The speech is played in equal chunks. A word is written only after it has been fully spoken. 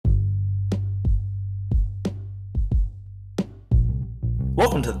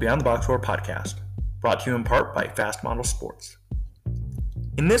Welcome to the Beyond the Box Score podcast, brought to you in part by Fast Model Sports.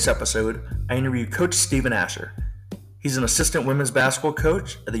 In this episode, I interview Coach Stephen Asher. He's an assistant women's basketball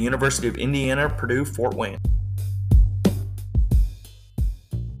coach at the University of Indiana, Purdue, Fort Wayne.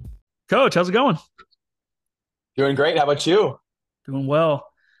 Coach, how's it going? Doing great. How about you? Doing well.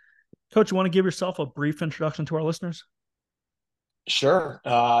 Coach, you want to give yourself a brief introduction to our listeners? Sure.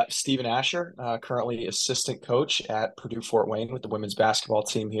 Stephen Asher, currently assistant coach at Purdue Fort Wayne with the women's basketball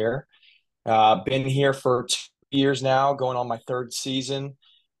team here. Been here for 2 years now, going on my third season.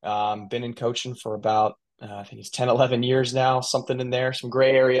 Been in coaching for about, I think it's 10, 11 years now, something in there, some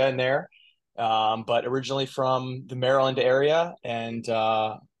gray area in there. But originally from the Maryland area and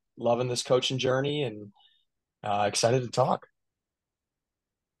loving this coaching journey and excited to talk.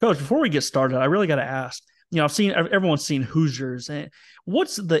 Coach, before we get started, I really got to ask, everyone's seen Hoosiers.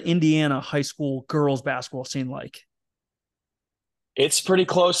 What's the Indiana high school girls basketball scene like? It's pretty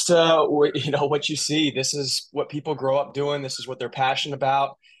close to what you see. This is what people grow up doing. This is what they're passionate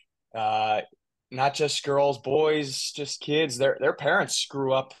about. Not just girls, boys, just kids. Their parents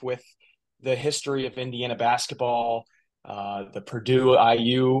grew up with the history of Indiana basketball. The Purdue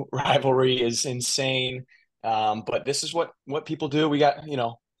IU rivalry is insane. But this is what people do.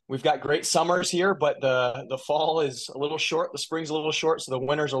 We've got great summers here, but the fall is a little short. The spring's a little short, so the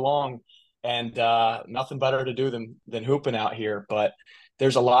winters are long, and nothing better to do than hooping out here. But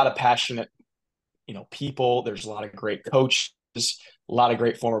there's a lot of passionate, people. There's a lot of great coaches, a lot of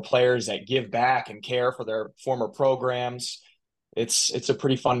great former players that give back and care for their former programs. It's a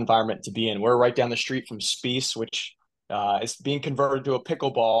pretty fun environment to be in. We're right down the street from Spiece, which is being converted to a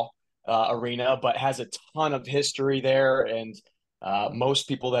pickleball arena, but has a ton of history there. And most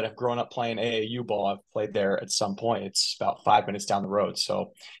people that have grown up playing AAU ball have played there at some point. It's about 5 minutes down the road.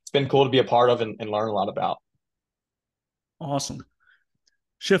 So it's been cool to be a part of and learn a lot about. Awesome.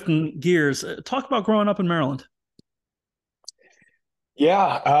 Shifting gears, talk about growing up in Maryland.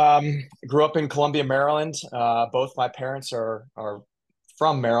 Yeah, grew up in Columbia, Maryland. Both my parents are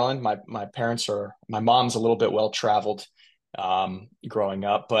from Maryland. My mom's a little bit well-traveled growing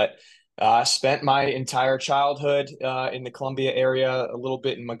up, but spent my entire childhood in the Columbia area, a little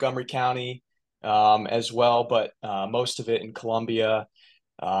bit in Montgomery County as well, but most of it in Columbia.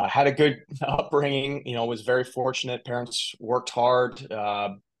 Had a good upbringing, was very fortunate. Parents worked hard.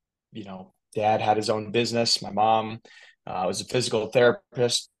 Dad had his own business. My mom was a physical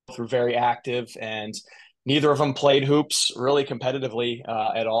therapist, were very active, and neither of them played hoops really competitively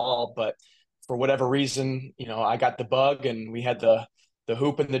at all. But for whatever reason, I got the bug, and we had the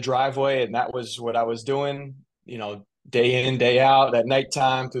hoop in the driveway, and that was what I was doing, day in, day out, at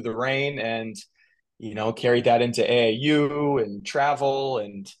nighttime through the rain, and carried that into AAU and travel,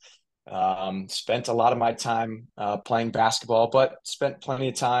 and spent a lot of my time playing basketball, but spent plenty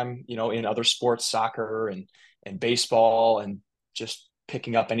of time, in other sports, soccer and baseball, and just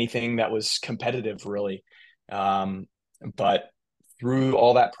picking up anything that was competitive, really. But through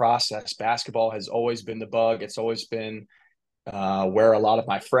all that process, basketball has always been the bug. It's always been where a lot of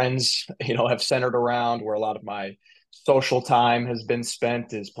my friends, have centered around, where a lot of my social time has been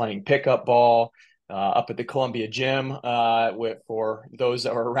spent is playing pickup ball up at the Columbia gym for those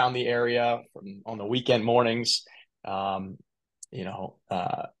that are around the area on the weekend mornings.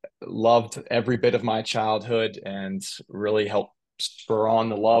 Loved every bit of my childhood and really helped spur on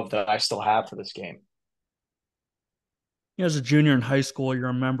the love that I still have for this game. As a junior in high school, you're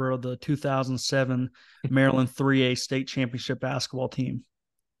a member of the 2007 Maryland 3A state championship basketball team.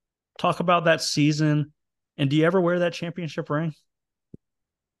 Talk about that season, and do you ever wear that championship ring?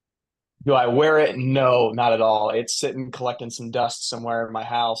 Do I wear it? No, not at all. It's sitting collecting some dust somewhere in my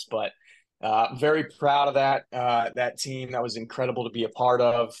house, but very proud of that team. That was incredible to be a part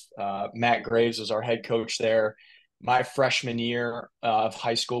of. Matt Graves was our head coach there. My freshman year of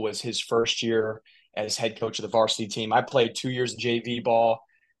high school was his first year as head coach of the varsity team. I played 2 years of JV ball.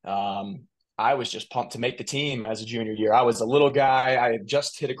 I was just pumped to make the team as a junior year. I was a little guy. I had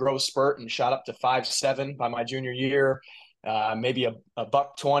just hit a growth spurt and shot up to 5'7" by my junior year. Maybe a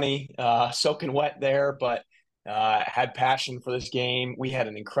buck 20, soaking wet there, but had passion for this game. We had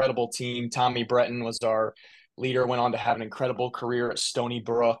an incredible team. Tommy Breton was our leader, went on to have an incredible career at Stony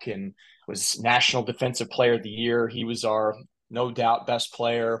Brook and was National Defensive Player of the Year. He was our, no doubt, best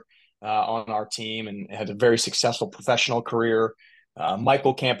player on our team and had a very successful professional career.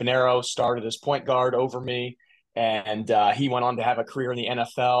 Michael Campanero started as point guard over me, and he went on to have a career in the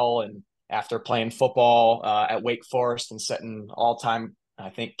NFL. And after playing football at Wake Forest and setting all-time,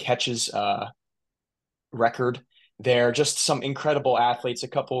 I think, catches record there. Just some incredible athletes. A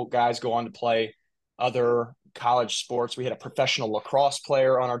couple guys go on to play other college sports. We had a professional lacrosse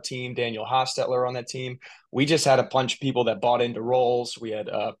player on our team, Daniel Hostetler on that team. We just had a bunch of people that bought into roles. We had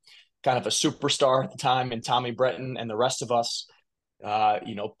kind of a superstar at the time in Tommy Breton, and the rest of us,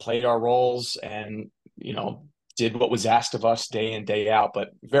 played our roles and, did what was asked of us day in, day out. But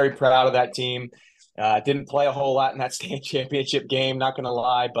very proud of that team. Didn't play a whole lot in that state championship game, not going to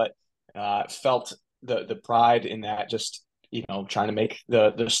lie, but felt the pride in that, just, trying to make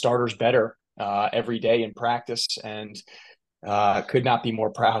the starters better every day in practice, and could not be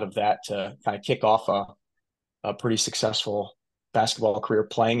more proud of that, to kind of kick off a pretty successful basketball career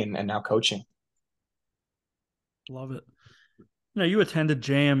playing and now coaching. Love it. You attended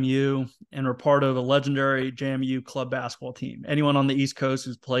JMU and were part of a legendary JMU club basketball team. Anyone on the East Coast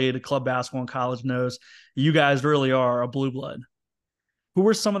who's played a club basketball in college knows you guys really are a blue blood. Who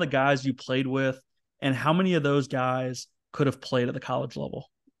were some of the guys you played with, and how many of those guys could have played at the college level?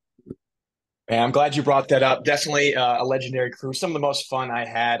 Man, I'm glad you brought that up. Definitely a legendary crew. Some of the most fun I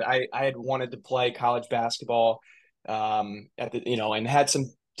had. I had wanted to play college basketball and had some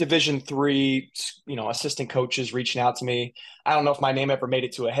Division III, assistant coaches reaching out to me. I don't know if my name ever made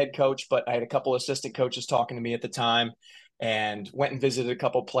it to a head coach, but I had a couple assistant coaches talking to me at the time, and went and visited a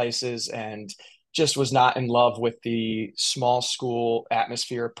couple places, and just was not in love with the small school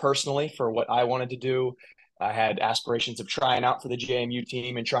atmosphere personally for what I wanted to do. I had aspirations of trying out for the JMU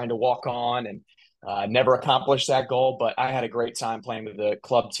team and trying to walk on, and never accomplished that goal, but I had a great time playing with the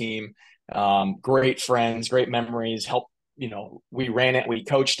club team. Great friends, great memories. We ran it, we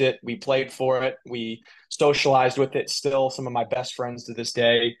coached it, we played for it, we socialized with it. Still some of my best friends to this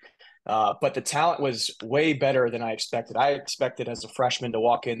day. But the talent was way better than I expected. I expected as a freshman to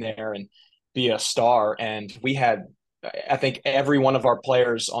walk in there and be a star. And we had, I think, every one of our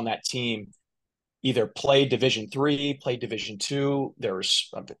players on that team either played Division III, played Division II. There was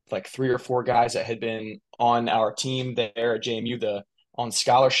like 3 or 4 guys that had been on our team there at JMU, on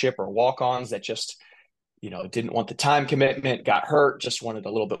scholarship or walk-ons, that just, didn't want the time commitment, got hurt, just wanted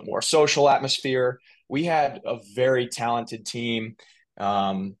a little bit more social atmosphere. We had a very talented team.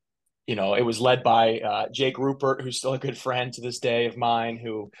 It was led by Jake Rupert, who's still a good friend to this day of mine,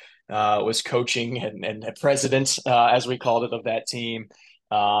 who was coaching and president, as we called it, of that team.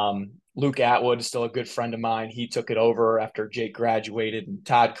 Luke Atwood is still a good friend of mine. He took it over after Jake graduated. And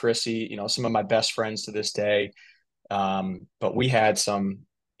Todd Chrissy, some of my best friends to this day. But we had some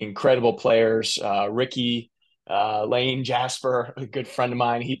incredible players. Ricky Lane Jasper, a good friend of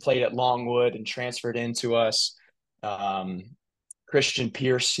mine. He played at Longwood and transferred into us. Christian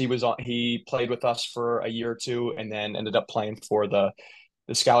Pierce, he played with us for a year or two, and then ended up playing for the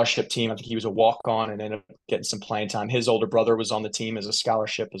scholarship team. I think he was a walk-on and ended up getting some playing time. His older brother was on the team as a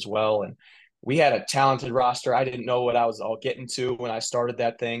scholarship as well. And we had a talented roster. I didn't know what I was all getting to when I started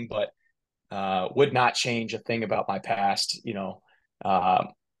that thing, but would not change a thing about my past,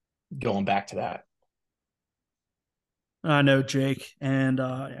 going back to that. I know Jake, and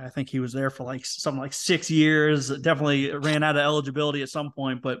I think he was there for something like 6 years. Definitely ran out of eligibility at some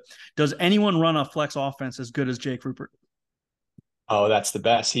point. But does anyone run a flex offense as good as Jake Rupert? Oh, that's the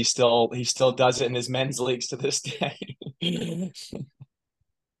best. He still does it in his men's leagues to this day.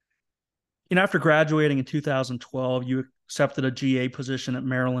 After graduating in 2012, you accepted a GA position at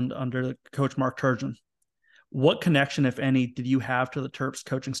Maryland under Coach Mark Turgeon. What connection, if any, did you have to the Terps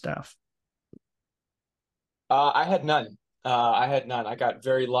coaching staff? I had none. I got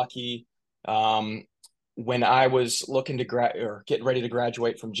very lucky. When I was looking to getting ready to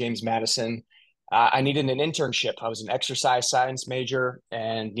graduate from James Madison, I needed an internship. I was an exercise science major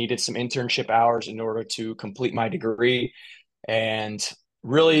and needed some internship hours in order to complete my degree. And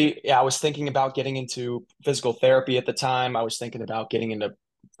really, I was thinking about getting into physical therapy at the time. I was thinking about getting into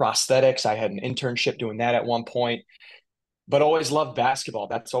prosthetics. I had an internship doing that at one point, but always loved basketball.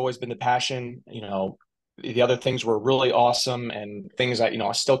 That's always been the passion. The other things were really awesome and things that,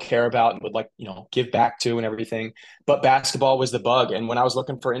 I still care about and would like, give back to and everything. But basketball was the bug. And when I was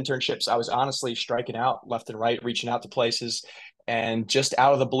looking for internships, I was honestly striking out left and right, reaching out to places. And just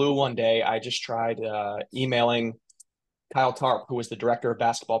out of the blue one day, I just tried emailing Kyle Tarp, who was the director of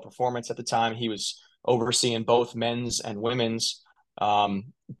basketball performance at the time. He was overseeing both men's and women's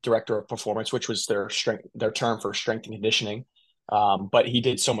director of performance, which was their term for strength and conditioning. But he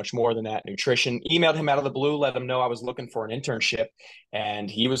did so much more than that. Nutrition. Emailed him out of the blue, let him know I was looking for an internship, and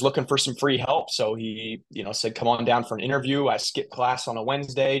he was looking for some free help. So he, said, come on down for an interview. I skipped class on a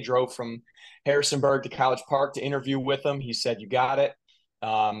Wednesday, drove from Harrisonburg to College Park to interview with him. He said, you got it.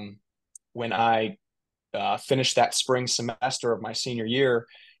 When I finished that spring semester of my senior year,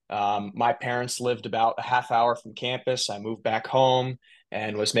 my parents lived about a half hour from campus. I moved back home,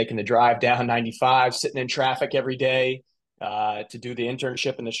 and was making the drive down 95, sitting in traffic every day to do the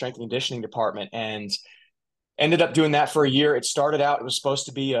internship in the strength and conditioning department. And ended up doing that for a year. It started out, it was supposed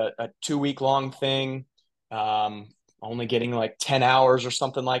to be a 2 week long thing, only getting like 10 hours or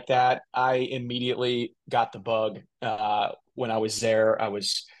something like that. I immediately got the bug. When I was there, I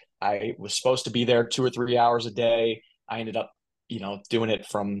was supposed to be there 2 or 3 hours a day. I ended up, doing it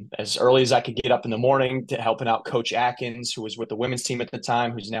from as early as I could get up in the morning to helping out Coach Atkins, who was with the women's team at the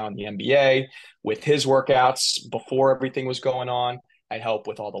time, who's now in the NBA, with his workouts before everything was going on. I'd help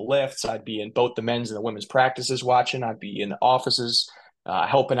with all the lifts. I'd be in both the men's and the women's practices watching. I'd be in the offices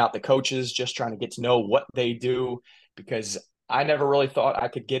helping out the coaches, just trying to get to know what they do, because I never really thought I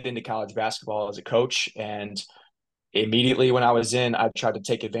could get into college basketball as a coach. And immediately when I was in, I tried to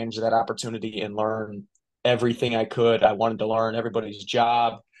take advantage of that opportunity and learn everything I could. I wanted to learn everybody's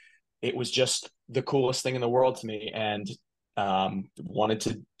job. It was just the coolest thing in the world to me, and wanted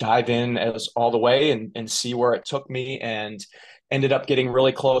to dive in as all the way and see where it took me, and ended up getting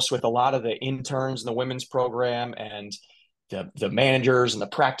really close with a lot of the interns in the women's program, and the managers and the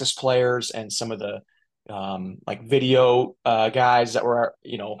practice players, and some of the like video guys that were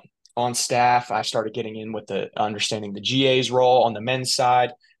on staff. I started getting in with the understanding the GA's role on the men's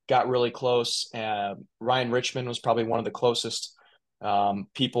side, got really close. Ryan Richmond was probably one of the closest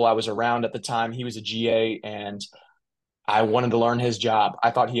people I was around at the time. He was a GA, and I wanted to learn his job.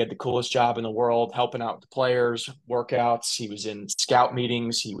 I thought he had the coolest job in the world, helping out the players, workouts. He was in scout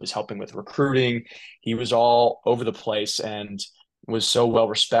meetings. He was helping with recruiting. He was all over the place and was so well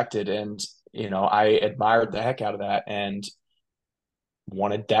respected. And, I admired the heck out of that and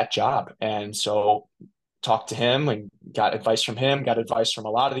wanted that job. And so talked to him and got advice from him, got advice from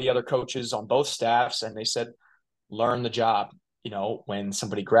a lot of the other coaches on both staffs. And they said, learn the job. When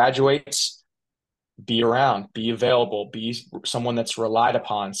somebody graduates, be around, be available, be someone that's relied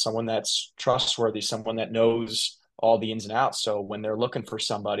upon, someone that's trustworthy, someone that knows all the ins and outs. So when they're looking for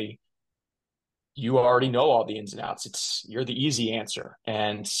somebody, you already know all the ins and outs. You're the easy answer.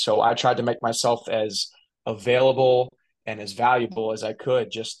 And so I tried to make myself as available and as valuable as I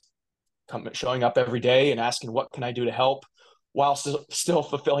could, just showing up every day and asking, what can I do to help, while still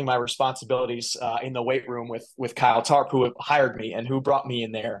fulfilling my responsibilities in the weight room with Kyle Tarp, who hired me and who brought me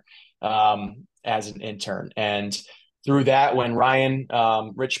in there as an intern. And through that, when Ryan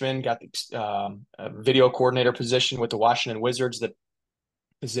Richmond got the video coordinator position with the Washington Wizards, the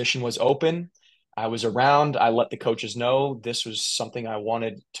position was open. I was around. I let the coaches know this was something I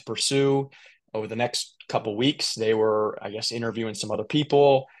wanted to pursue. Over the next couple of weeks, they were, I guess, interviewing some other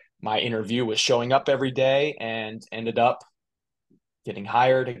people. My interview was showing up every day, and ended up getting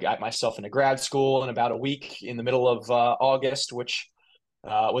hired. I got myself into grad school in about a week in the middle of August, which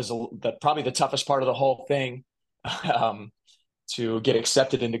was probably the toughest part of the whole thing, to get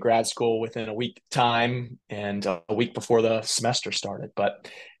accepted into grad school within a week time and a week before the semester started. But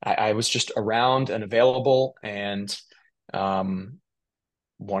I was just around and available, and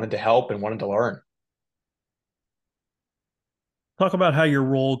wanted to help and wanted to learn. Talk about how your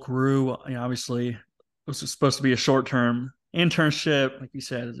role grew. Obviously, it was supposed to be a short-term internship. Like you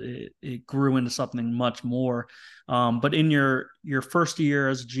said, it grew into something much more. But in your first year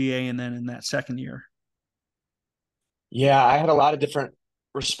as a GA, and then in that second year. Yeah, I had a lot of different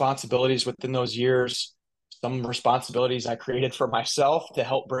responsibilities within those years. Some responsibilities I created for myself to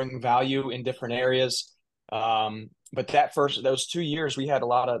help bring value in different areas. But those 2 years, we had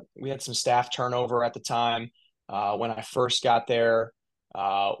some staff turnover at the time. When I first got there,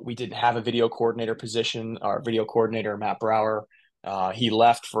 we didn't have a video coordinator position. Our video coordinator, Matt Brower, he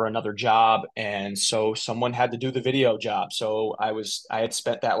left for another job, and so someone had to do the video job. So I had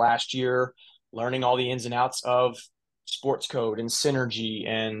spent that last year learning all the ins and outs of sports code and synergy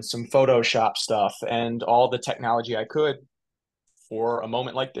and some Photoshop stuff and all the technology I could for a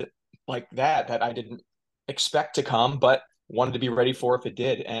moment like that I didn't expect to come, but wanted to be ready for if it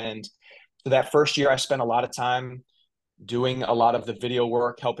did. And so that first year, I spent a lot of time doing a lot of the video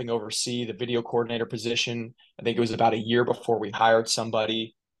work, helping oversee the video coordinator position. I think it was about a year before we hired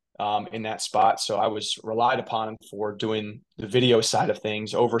somebody in that spot. So I was relied upon for doing the video side of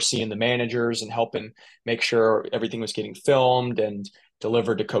things, overseeing the managers and helping make sure everything was getting filmed and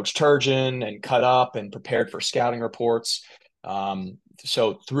delivered to Coach Turgeon and cut up and prepared for scouting reports.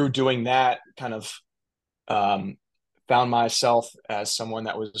 So through doing that, kind of found myself as someone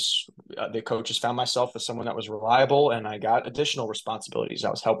that was the coaches found myself as someone that was reliable, and I got additional responsibilities. I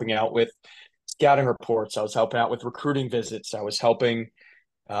was helping out with scouting reports. I was helping out with recruiting visits. I was helping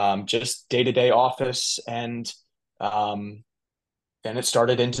just day-to-day office, and then it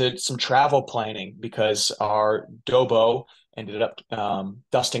started into some travel planning because our Dobo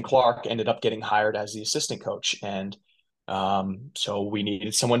Dustin Clark ended up getting hired as the assistant coach. And so we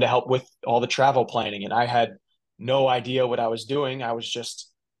needed someone to help with all the travel planning. And I had no idea what I was doing. I was just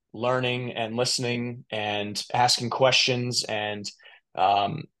learning and listening and asking questions and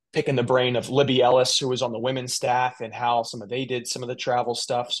picking the brain of Libby Ellis, who was on the women's staff, and how they did some of the travel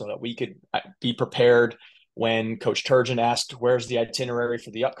stuff so that we could be prepared when Coach Turgeon asked, where's the itinerary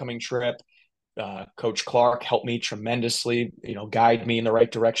for the upcoming trip? Coach Clark helped me tremendously, guide me in the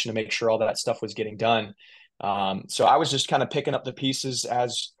right direction to make sure all that stuff was getting done. So I was just kind of picking up the pieces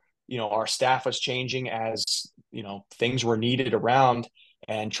as, our staff was changing, as, things were needed around,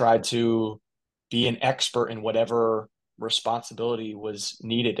 and tried to be an expert in whatever responsibility was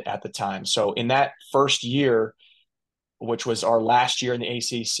needed at the time. So in that first year, which was our last year in the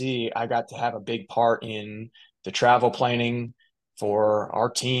ACC, I got to have a big part in the travel planning for our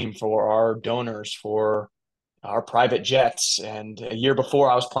team, for our donors, for our private jets. And a year before,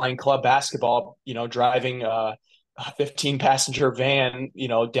 I was playing club basketball, driving a 15-passenger van,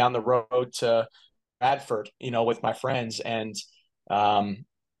 down the road to Bradford, with my friends. And,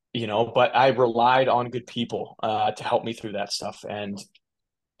 but I relied on good people to help me through that stuff. And,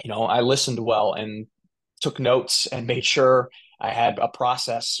 I listened well and took notes and made sure I had a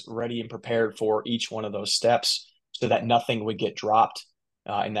process ready and prepared for each one of those steps so that nothing would get dropped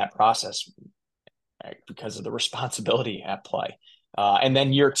in that process, right, because of the responsibility at play. And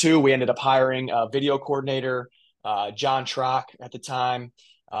then year 2, we ended up hiring a video coordinator, John Trock at the time,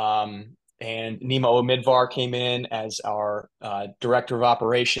 and Nima Omidvar came in as our director of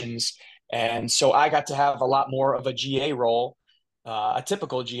operations. And so I got to have a lot more of a GA role, a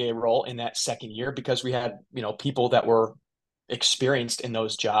typical GA role in that second year, because we had, people that were experienced in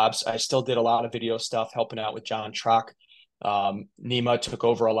those jobs. I still did a lot of video stuff, helping out with John Trock. Nima took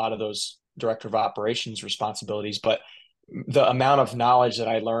over a lot of those director of operations responsibilities, but the amount of knowledge that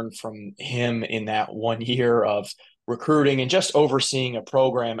I learned from him in that 1 year of recruiting and just overseeing a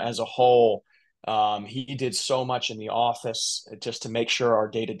program as a whole, he did so much in the office just to make sure our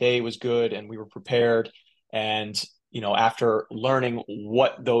day-to-day was good and we were prepared. And, after learning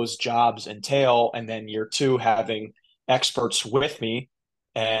what those jobs entail, and then year 2, having experts with me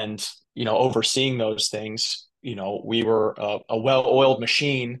and, overseeing those things, we were a well-oiled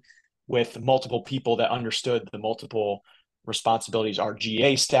machine with multiple people that understood the multiple responsibilities. Our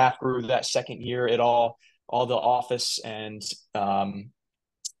GA staff grew that second year at all the office and,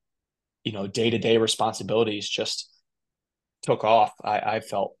 day-to-day responsibilities just took off. I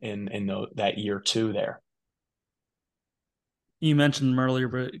felt in that year 2 there. You mentioned him earlier,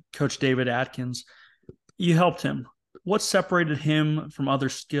 but Coach David Atkins, you helped him. What separated him from other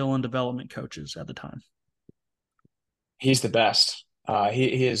skill and development coaches at the time? He's the best.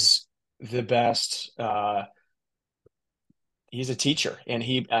 He is the best. He's a teacher, and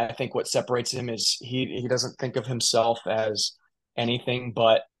I think what separates him is he doesn't think of himself as anything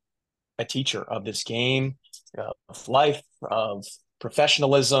but a teacher of this game, of life, of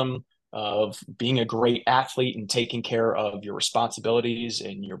professionalism, of being a great athlete and taking care of your responsibilities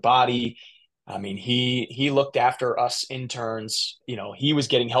and your body. I mean, he looked after us interns. He was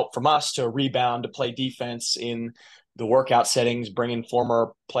getting help from us to rebound, to play defense in the workout settings, bringing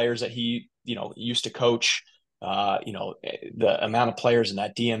former players that he, used to coach. The amount of players in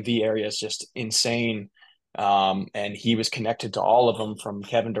that DMV area is just insane. And he was connected to all of them, from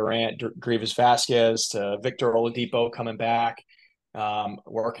Kevin Durant, Grievous Vasquez, to Victor Oladipo coming back,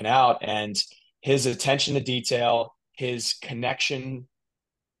 working out. And his attention to detail, his connection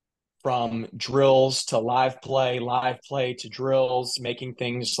from drills to live play to drills, making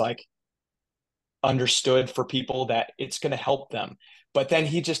things like understood for people that it's going to help them. But then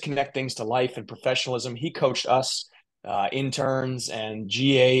he just connect things to life and professionalism. He coached us, interns and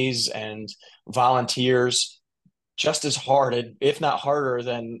GAs and volunteers, just as hard, if not harder,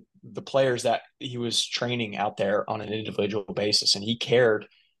 than the players that he was training out there on an individual basis. And he cared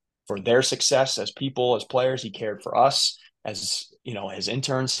for their success as people, as players. He cared for us as, his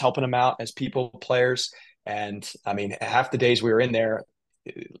interns, helping him out as people, players. And I mean, half the days we were in there,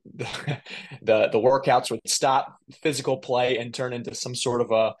 the workouts would stop physical play and turn into some sort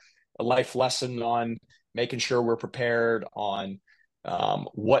of a life lesson on making sure we're prepared, on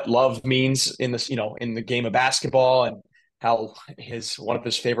what love means in this, in the game of basketball, and how one of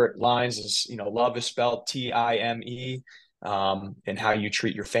his favorite lines is, love is spelled Time, and how you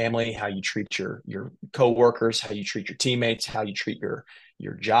treat your family, how you treat your coworkers, how you treat your teammates, how you treat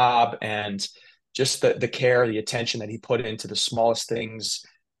your job, and just the care, the attention that he put into the smallest things,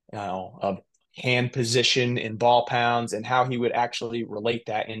 of hand position in ball pounds, and how he would actually relate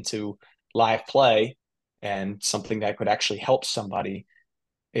that into live play. and something that could actually help somebody.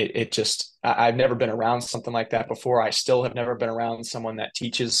 It just, I've never been around something like that before. I still have never been around someone that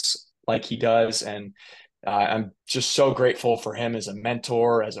teaches like he does. And I'm just so grateful for him as a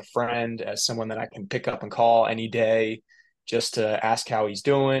mentor, as a friend, as someone that I can pick up and call any day just to ask how he's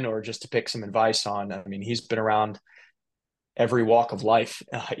doing or just to pick some advice on. I mean, he's been around every walk of life,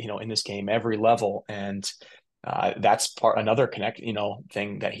 in this game, every level. And that's another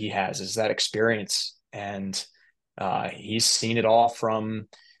thing that he has is that experience. And he's seen it all from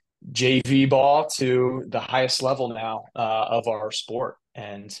JV ball to the highest level now of our sport,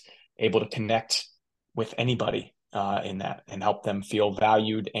 and able to connect with anybody in that and help them feel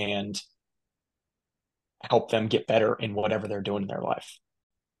valued and help them get better in whatever they're doing in their life.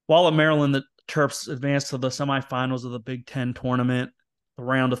 While at Maryland, the Terps advanced to the semifinals of the Big Ten tournament, the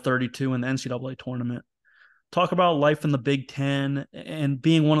round of 32 in the NCAA tournament. Talk about life in the Big Ten and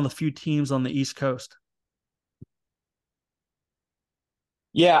being one of the few teams on the East Coast.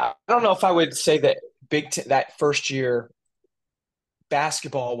 Yeah, I don't know if I would say that that first year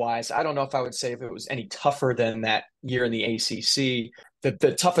basketball wise, I don't know if I would say if it was any tougher than that year in the ACC.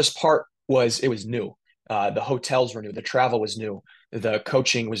 The toughest part was it was new. The hotels were new. The travel was new. The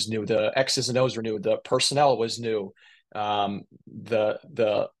coaching was new. The X's and O's were new. The personnel was new. The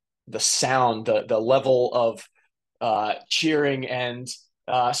sound, the level of cheering and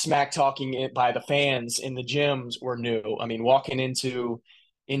smack talking it by the fans in the gyms were new. I mean, walking into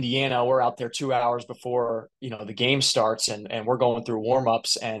Indiana, we're out there 2 hours before the game starts, and we're going through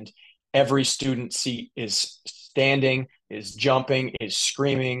warmups, and every student seat is standing, is jumping, is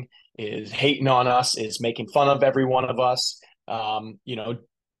screaming, is hating on us, is making fun of every one of us.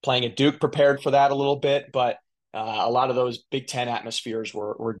 Playing at Duke prepared for that a little bit, but a lot of those Big Ten atmospheres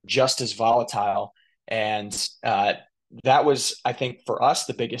were just as volatile, and that was, I think, for us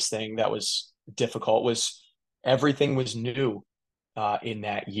the biggest thing that was difficult was everything was new. In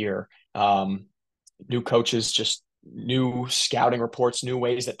that year, new coaches, just new scouting reports, new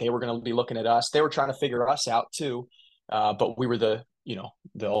ways that they were going to be looking at us. They were trying to figure us out too, but we were the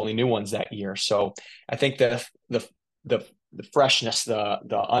only new ones that year. So I think the freshness,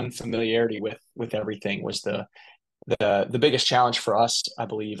 the unfamiliarity with everything was the biggest challenge for us, I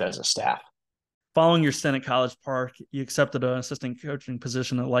believe, as a staff. Following your stint at College Park, you accepted an assistant coaching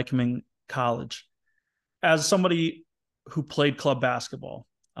position at Lycoming College. As somebody who played club basketball,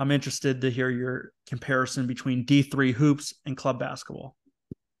 I'm interested to hear your comparison between D3 hoops and club basketball.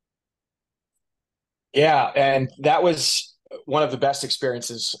 Yeah, and that was one of the best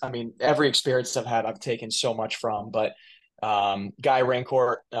experiences. I mean, every experience I've had, I've taken so much from. But Guy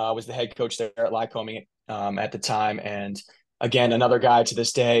Rancourt was the head coach there at Lycoming at the time, and again, another guy to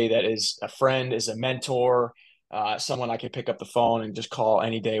this day that is a friend, is a mentor, someone I could pick up the phone and just call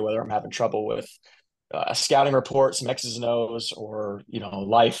any day, whether I'm having trouble with a scouting report, some X's and O's, or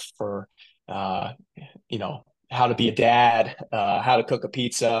life for how to be a dad, how to cook a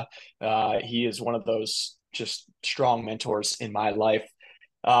pizza. He is one of those just strong mentors in my life.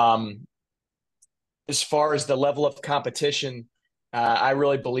 As far as the level of competition, I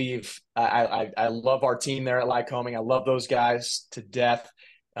really believe I love our team there at Lycoming. I love those guys to death.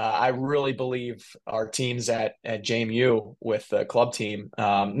 I really believe our teams at JMU with the club team,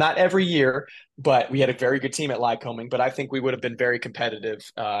 not every year, but we had a very good team at Lycoming. But I think we would have been very competitive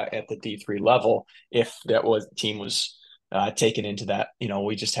at the D3 level if team was taken into that.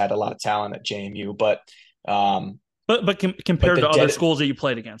 We just had a lot of talent at JMU, but compared to other schools that you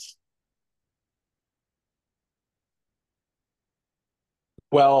played against.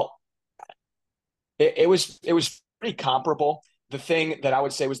 Well, it was pretty comparable. The thing that I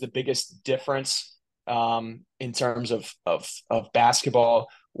would say was the biggest difference in terms of basketball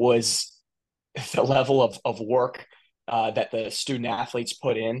was the level of work that the student athletes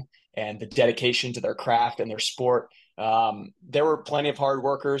put in and the dedication to their craft and their sport. There were plenty of hard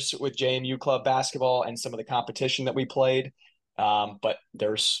workers with JMU club basketball and some of the competition that we played. But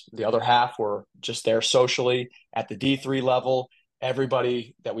there's the other half were just there socially at the D3 level.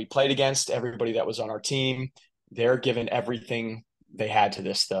 Everybody that we played against, everybody that was on our team, they're given everything they had to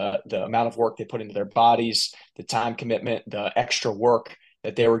this, the amount of work they put into their bodies, the time commitment, the extra work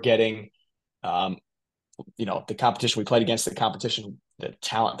that they were getting, the competition we played against, the competition, the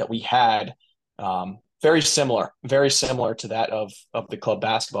talent that we had, very similar to that of the club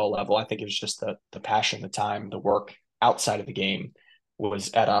basketball level. I think it was just the passion, the time, the work outside of the game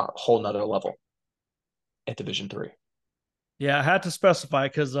was at a whole nother level at Division III. Yeah, I had to specify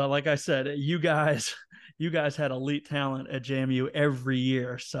because, like I said, you guys had elite talent at JMU every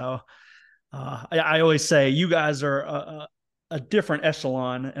year. So I always say you guys are a different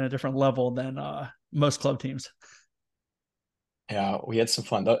echelon and a different level than most club teams. Yeah, we had some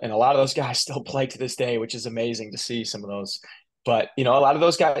fun, and a lot of those guys still play to this day, which is amazing to see some of those. But a lot of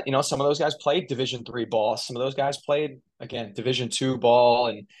those guys, some of those guys played Division III ball. Some of those guys played again Division II ball,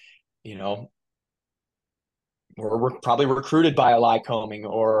 and were probably recruited by a Lycoming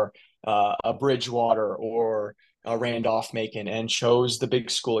or a Bridgewater or a Randolph-Macon and chose the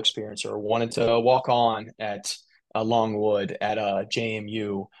big school experience or wanted to walk on at a Longwood, at a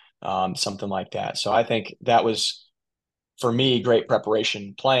JMU, something like that. So I think that was, for me, great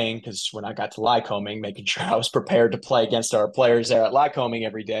preparation playing, because when I got to Lycoming, making sure I was prepared to play against our players there at Lycoming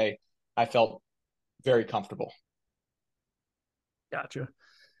every day, I felt very comfortable. Gotcha.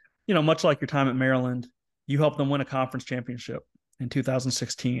 Much like your time at Maryland, you helped them win a conference championship in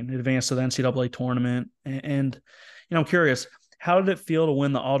 2016, advanced to the NCAA tournament. And I'm curious, how did it feel to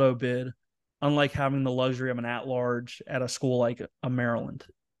win the auto bid, unlike having the luxury of an at-large at a school like a Maryland?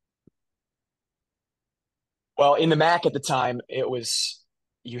 Well, in the MAC at the time,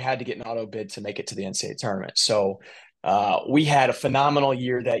 you had to get an auto bid to make it to the NCAA tournament. So we had a phenomenal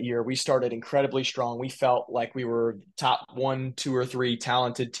year that year. We started incredibly strong. We felt like we were top 1, 2, or 3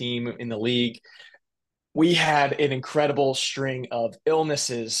 talented team in the league. We had an incredible string of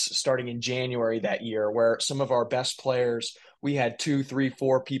illnesses starting in January that year, where some of our best players, we had 2, 3,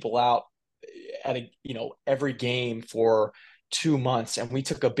 4 people out at every game for 2 months, and we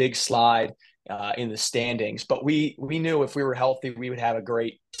took a big slide in the standings. But we knew if we were healthy, we would have a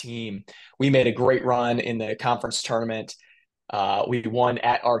great team. We made a great run in the conference tournament. We won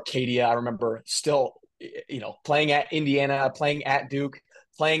at Arcadia. I remember still, playing at Indiana, playing at Duke,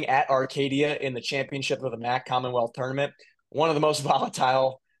 playing at Arcadia in the championship of the MAC Commonwealth Tournament. One of the most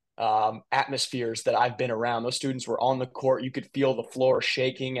volatile atmospheres that I've been around. Those students were on the court. You could feel the floor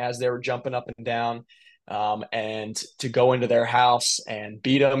shaking as they were jumping up and down. And to go into their house and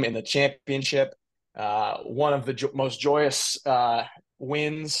beat them in the championship, one of the most joyous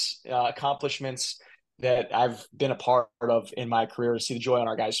wins, accomplishments that I've been a part of in my career, to see the joy on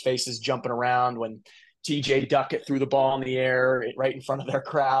our guys' faces jumping around when TJ Duckett threw the ball in the air right in front of their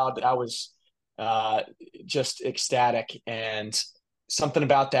crowd. I was just ecstatic, and something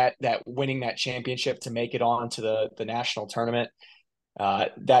about that winning that championship to make it on to the national tournament,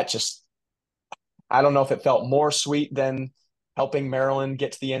 that just, I don't know if it felt more sweet than helping Maryland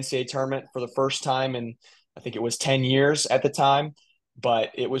get to the NCAA tournament for the first time in, I think it was 10 years at the time, but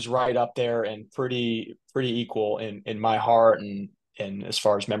it was right up there and pretty equal in my heart and as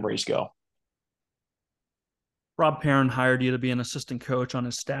far as memories go. Rob Perrin hired you to be an assistant coach on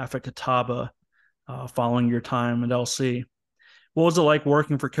his staff at Catawba following your time at LC. What was it like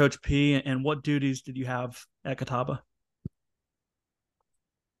working for Coach P, and what duties did you have at Catawba?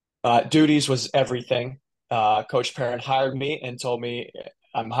 Duties was everything. Coach Perrin hired me and told me,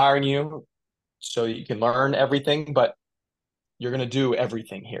 I'm hiring you so you can learn everything, but you're going to do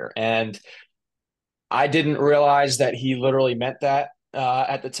everything here. And I didn't realize that he literally meant that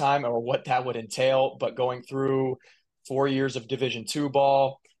at the time, or what that would entail. But going through 4 years of Division II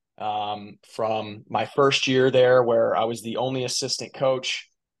ball, from my first year there, where I was the only assistant coach,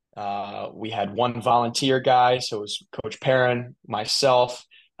 we had one volunteer guy. So it was Coach Perrin, myself,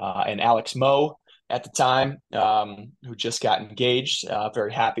 and Alex Moe at the time, who just got engaged.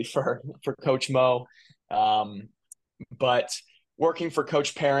 Very happy for Coach Moe. But working for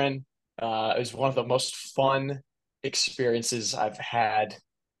Coach Perrin is one of the most fun experiences I've had,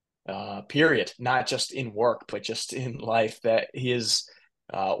 period. Not just in work, but just in life. That he is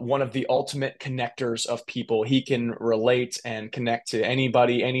one of the ultimate connectors of people. He can relate and connect to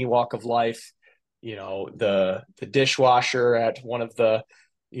anybody, any walk of life. The dishwasher at one of the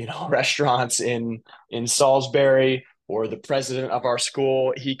restaurants in Salisbury, or the president of our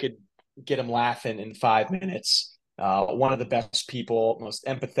school, he could get him laughing in 5 minutes. One of the best people, most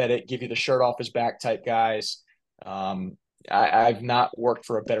empathetic, give you the shirt off his back type guys. I've not worked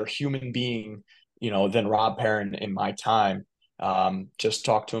for a better human being, than Rob Perrin in my time. Just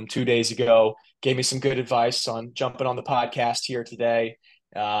talked to him 2 days ago, gave me some good advice on jumping on the podcast here today.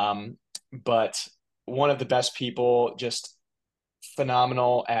 But one of the best people, just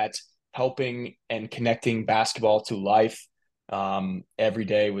phenomenal at helping and connecting basketball to life. Every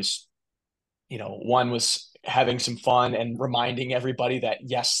day was, one was having some fun and reminding everybody that,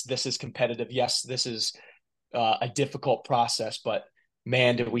 yes, this is competitive. Yes, this is a difficult process, but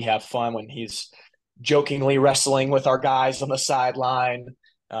man, did we have fun when he's jokingly wrestling with our guys on the sideline,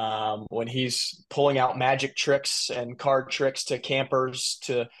 when he's pulling out magic tricks and card tricks to campers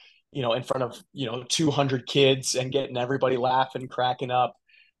to, in front of, 200 kids and getting everybody laughing, cracking up.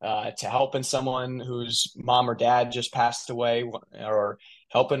 to helping someone whose mom or dad just passed away, or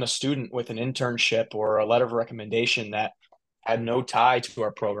helping a student with an internship or a letter of recommendation that had no tie to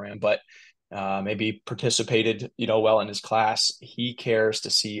our program, but maybe participated, well in his class. He cares to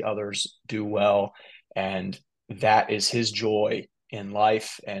see others do well, and that is his joy in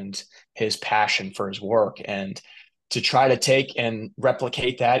life and his passion for his work. And to try to take and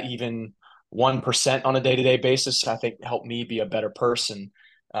replicate that even 1% on a day-to-day basis, I think helped me be a better person.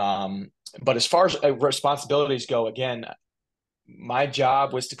 But as far as responsibilities go, again, my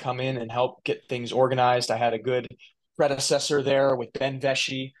job was to come in and help get things organized. I had a good predecessor there with Ben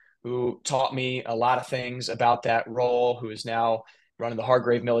Vesci, who taught me a lot of things about that role, who is now running the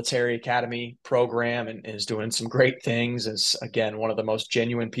Hargrave Military Academy program and is doing some great things. Is, again, one of the most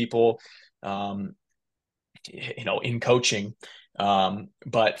genuine people, in coaching.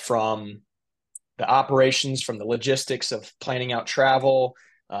 But from the operations, from the logistics of planning out travel,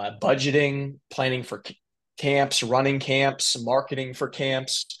 budgeting, planning for camps, running camps, marketing for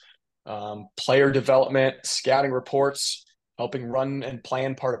camps, player development, scouting reports, helping run and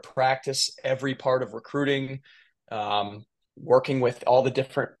plan part of practice, every part of recruiting, working with all the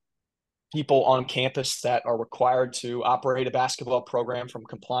different people on campus that are required to operate a basketball program, from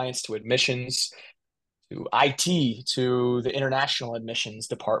compliance to admissions to IT to the international admissions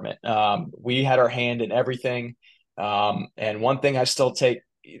department. We had our hand in everything. And one thing I still take,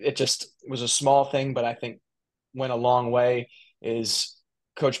 it was a small thing, but I think went a long way, is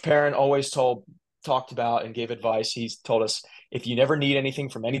Coach Perrin always talked about and gave advice. He's told us, if you never need anything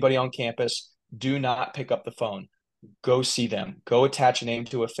from anybody on campus, do not pick up the phone. Go see them. Go attach a name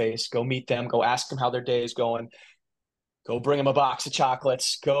to a face. Go meet them. Go ask them how their day is going. Go bring them a box of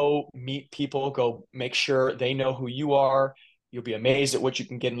chocolates. Go meet people. Go make sure they know who you are. You'll be amazed at what you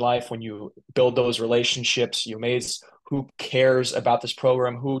can get in life when you build those relationships. You're amazed who cares about this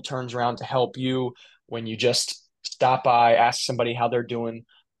program, who turns around to help you when you just stop by, ask somebody how they're doing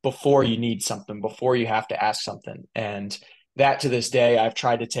before you need something, before you have to ask something. And that, to this day, I've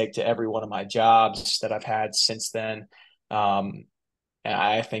tried to take to every one of my jobs that I've had since then. And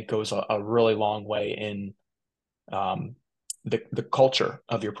I think goes a really long way in the culture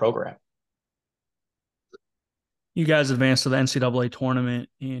of your program. You guys advanced to the NCAA tournament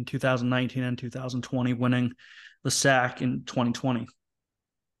in 2019 and 2020, winning the SAC in 2020.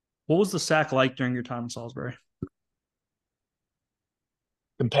 What was the SAC like during your time in Salisbury?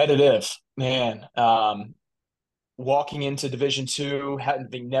 Competitive, man. Walking into Division II,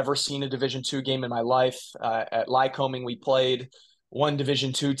 having never seen a Division II game in my life. At Lycoming, we played one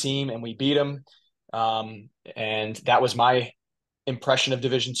Division II team and we beat them. And that was my impression of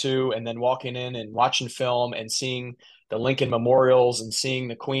Division II. And then walking in and watching film and seeing the Lincoln Memorials and seeing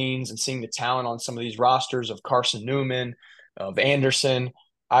the Queens and seeing the talent on some of these rosters of Carson Newman, of Anderson,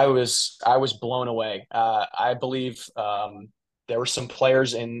 I was blown away. I believe there were some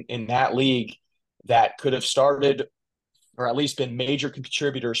players in that league that could have started or at least been major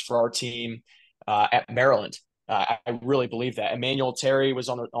contributors for our team at Maryland. I really believe that. Emmanuel Terry was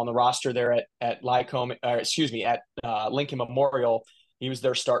on the roster there at Lycoming, at Lincoln Memorial. He was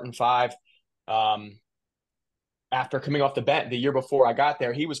their starting five. After coming off the bench the year before I got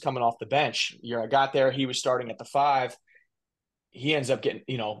there, he was coming off the bench. The year I got there, he was starting at the five. He ends up getting,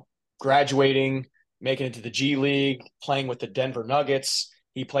 graduating, making it to the G League, playing with the Denver Nuggets.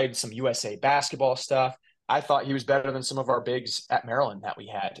 He played some USA basketball stuff. I thought he was better than some of our bigs at Maryland that we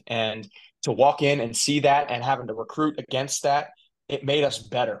had. And to walk in and see that and having to recruit against that, it made us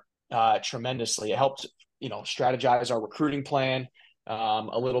better tremendously. It helped, strategize our recruiting plan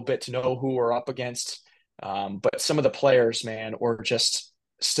a little bit to know who we're up against. But some of the players, man, were just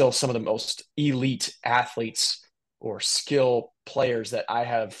still some of the most elite athletes or skill players that I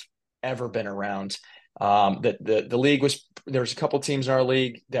have ever been around. The league there was a couple teams in our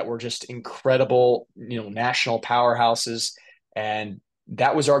league that were just incredible, national powerhouses. And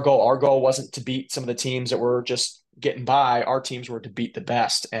that was our goal. Our goal wasn't to beat some of the teams that were just getting by. Our teams were to beat the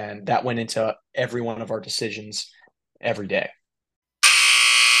best. And that went into every one of our decisions every day.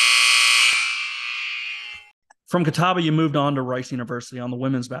 From Catawba, you moved on to Rice University on the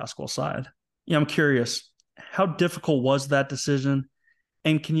women's basketball side. I'm curious, how difficult was that decision?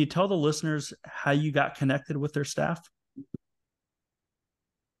 And can you tell the listeners how you got connected with their staff?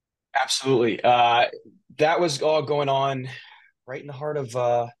 Absolutely. That was all going on right in the heart of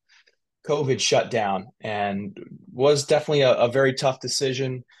COVID shutdown, and was definitely a very tough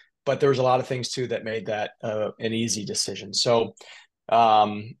decision, but there was a lot of things too that made that an easy decision. So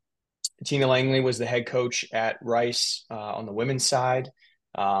Tina Langley was the head coach at Rice on the women's side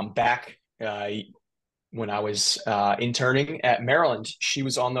back when I was interning at Maryland. She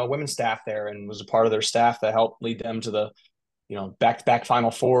was on the women's staff there and was a part of their staff that helped lead them to the, back-to-back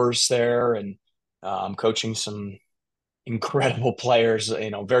Final Fours there, and coaching some incredible players.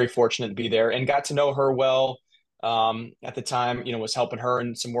 Very fortunate to be there and got to know her well. At the time, was helping her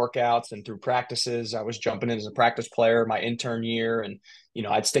in some workouts and through practices. I was jumping in as a practice player my intern year, and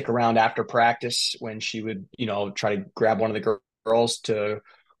I'd stick around after practice when she would try to grab one of the girls to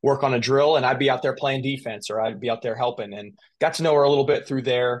work on a drill, and I'd be out there playing defense, or I'd be out there helping, and got to know her a little bit through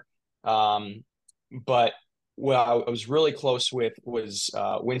there. But well, I was really close with was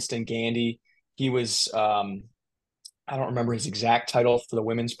Winston Gandy. He was I don't remember his exact title for the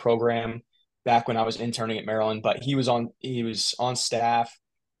women's program back when I was interning at Maryland, but he was on staff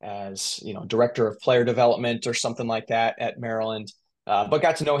as director of player development or something like that at Maryland. But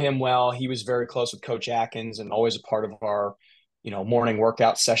got to know him well. He was very close with Coach Atkins and always a part of our morning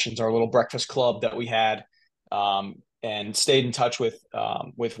workout sessions, our little breakfast club that we had. And stayed in touch with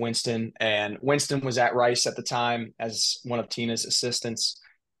Winston. And Winston was at Rice at the time as one of Tina's assistants.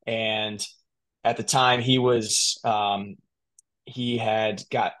 And at the time, he had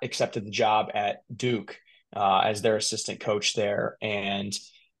got accepted the job at Duke as their assistant coach there, and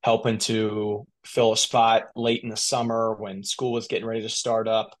helping to fill a spot late in the summer when school was getting ready to start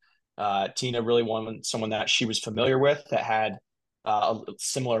up. Tina really wanted someone that she was familiar with, that had a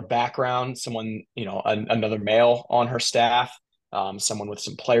similar background, someone, another male on her staff, someone with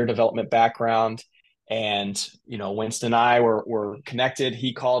some player development background. And, Winston and I were connected.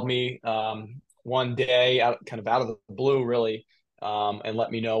 He called me one day out of the blue, really, and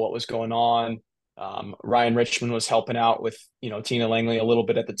let me know what was going on. Ryan Richmond was helping out with, Tina Langley a little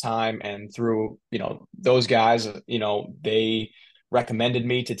bit at the time. And through, those guys, they recommended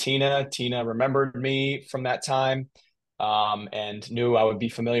me to Tina. Tina remembered me from that time. And knew I would be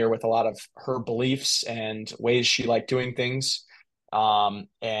familiar with a lot of her beliefs and ways she liked doing things. And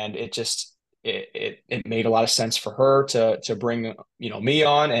it just, it made a lot of sense for her to bring, me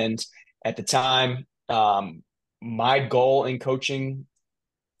on. And at the time, my goal in coaching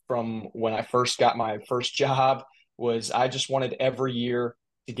from when I first got my first job was I just wanted every year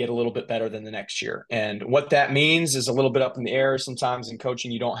to get a little bit better than the next year. And what that means is a little bit up in the air. Sometimes in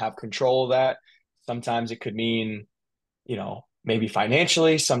coaching, you don't have control of that. Sometimes it could mean, maybe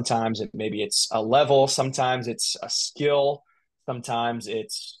financially, sometimes maybe it's a level, sometimes it's a skill, sometimes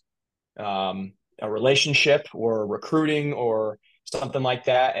it's a relationship or recruiting or something like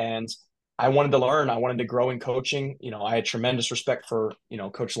that. And I wanted to learn, I wanted to grow in coaching. I had tremendous respect for,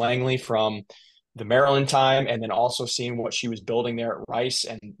 Coach Langley from the Maryland time, and then also seeing what she was building there at Rice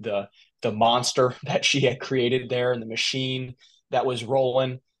and the monster that she had created there and the machine that was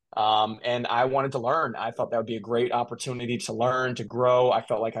rolling. And I wanted to learn. I thought that would be a great opportunity to learn, to grow. I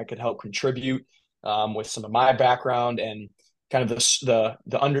felt like I could help contribute with some of my background and kind of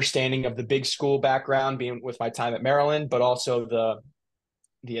the understanding of the big school background, being with my time at Maryland, but also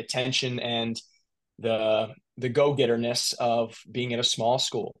the attention and the go-getterness of being at a small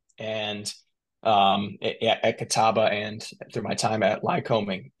school, and at Catawba and through my time at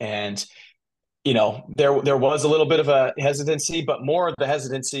Lycoming. And there was a little bit of a hesitancy, but more of the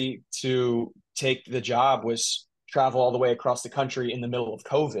hesitancy to take the job was travel all the way across the country in the middle of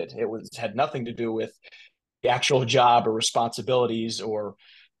COVID. It had nothing to do with the actual job or responsibilities or,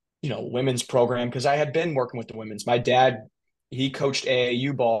 women's program, because I had been working with the women's. My dad, he coached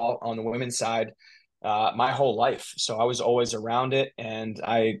AAU ball on the women's side my whole life. So I was always around it. And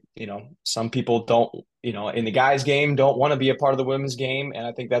some people don't, in the guys game, don't want to be a part of the women's game. And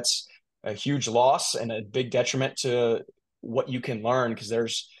I think that's a huge loss and a big detriment to what you can learn, because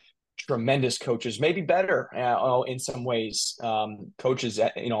there's tremendous coaches, maybe better in some ways, coaches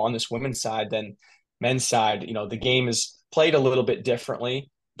on this women's side than men's side. The game is played a little bit differently,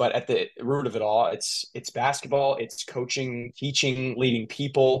 but at the root of it all, it's basketball, it's coaching, teaching, leading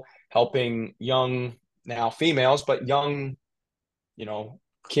people, helping young, now females, but young,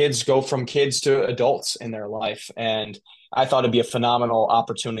 kids go from kids to adults in their life. And I thought it'd be a phenomenal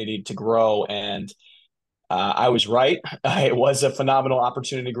opportunity to grow. And I was right. It was a phenomenal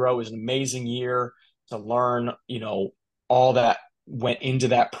opportunity to grow. It was an amazing year to learn, all that went into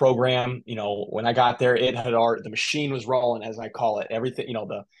that program. When I got there, the machine was rolling, as I call it. Everything,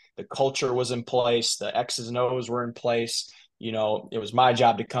 the culture was in place. The X's and O's were in place. It was my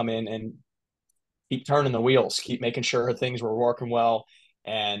job to come in and keep turning the wheels, keep making sure things were working well.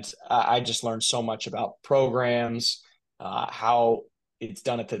 And I just learned so much about programs, how it's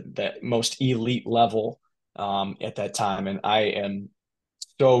done at the most elite level at that time. And I am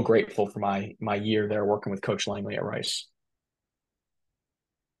so grateful for my year there working with Coach Langley at Rice.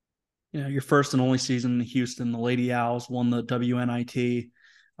 Your first and only season in Houston, the Lady Owls won the WNIT,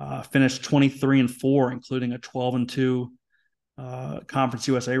 finished 23-4, including a 12-2 Conference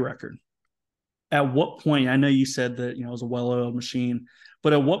USA record. At what point, I know you said that, it was a well-oiled machine,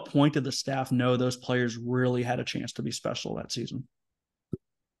 but at what point did the staff know those players really had a chance to be special that season?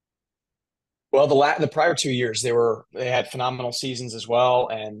 Well, the prior 2 years, they had phenomenal seasons as well.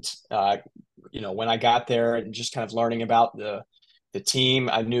 And, when I got there and just kind of learning about the team,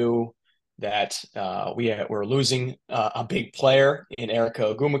 I knew that we were losing a big player in Erica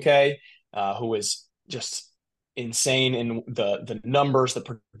Ogumake, who was just insane in the numbers,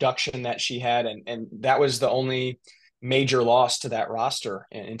 the production that she had, and that was the only major loss to that roster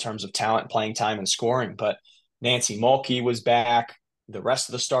in terms of talent, playing time, and scoring. But Nancy Mulkey was back. The rest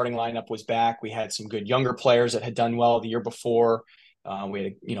of the starting lineup was back. We had some good younger players that had done well the year before.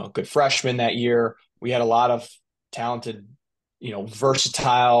 We had a good freshman that year. We had a lot of talented,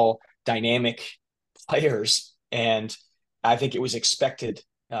 versatile, dynamic players, and I think it was expected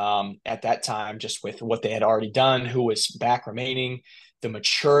at that time, just with what they had already done, who was back remaining, the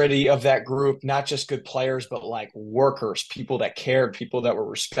maturity of that group, not just good players, but like workers, people that cared, people that were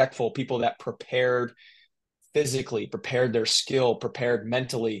respectful, people that prepared physically, prepared their skill, prepared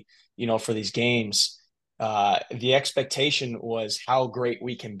mentally, for these games. The expectation was how great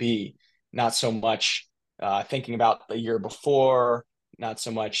we can be, not so much thinking about the year before, not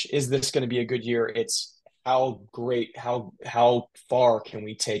so much, is this going to be a good year? It's how great, how far can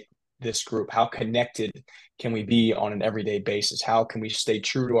we take this group? How connected can we be on an everyday basis? How can we stay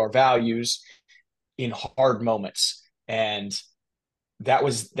true to our values in hard moments? And that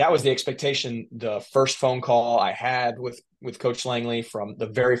was the expectation. The first phone call I had with Coach Langley from the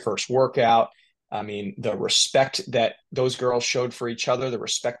very first workout. I mean, the respect that those girls showed for each other, the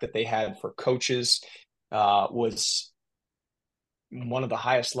respect that they had for coaches, was one of the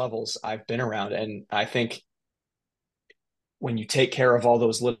highest levels I've been around. And I think when you take care of all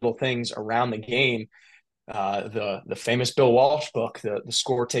those little things around the game, the famous Bill Walsh book, the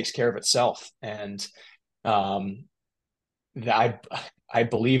score takes care of itself. And I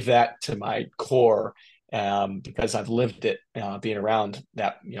believe that to my core, because I've lived it, being around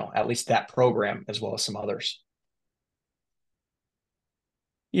that, at least that program as well as some others.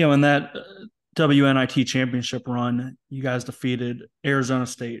 In that WNIT championship run, you guys defeated Arizona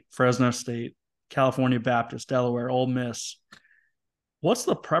State, Fresno State, California Baptist, Delaware, Ole Miss. What's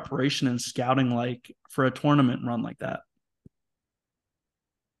the preparation and scouting like for a tournament run like that?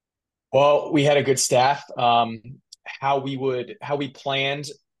 Well, we had a good staff. How we planned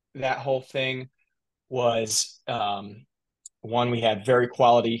that whole thing was, one, we had very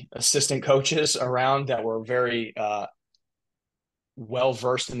quality assistant coaches around that were very well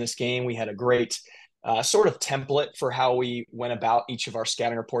versed in this game. We had a great sort of template for how we went about each of our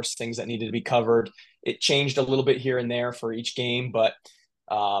scouting reports, things that needed to be covered. It changed a little bit here and there for each game, but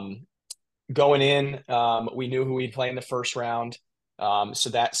going in, we knew who we'd play in the first round. So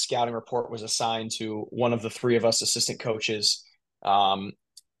that scouting report was assigned to one of the three of us assistant coaches.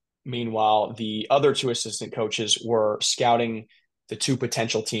 Meanwhile, the other two assistant coaches were scouting the two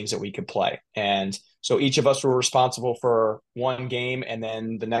potential teams that we could play. And so each of us were responsible for one game, and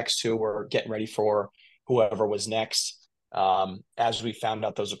then the next two were getting ready for whoever was next. As we found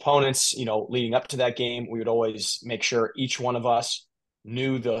out those opponents, leading up to that game, we would always make sure each one of us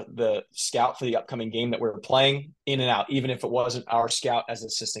knew the scout for the upcoming game that we were playing in and out, even if it wasn't our scout as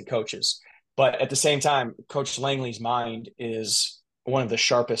assistant coaches. But at the same time, Coach Langley's mind is one of the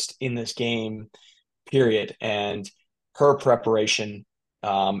sharpest in this game, period. And her preparation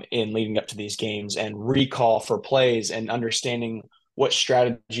in leading up to these games and recall for plays and understanding what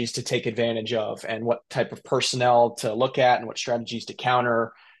strategies to take advantage of and what type of personnel to look at and what strategies to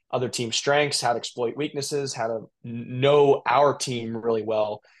counter other team strengths, how to exploit weaknesses, how to know our team really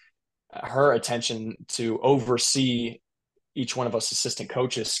well. Her attention to oversee each one of us assistant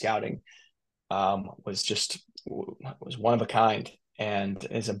coaches scouting was one of a kind, and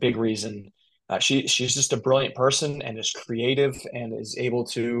is a big reason. She's just a brilliant person and is creative and is able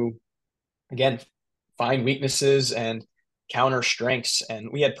to, again, find weaknesses and counter strengths.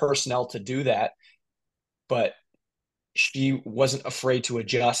 And we had personnel to do that, but she wasn't afraid to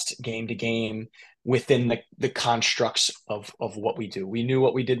adjust game to game within the constructs of what we do. We knew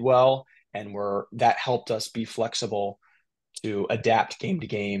what we did well, and that helped us be flexible to adapt game to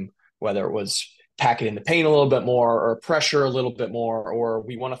game, whether it was pack it in the paint a little bit more or pressure a little bit more, or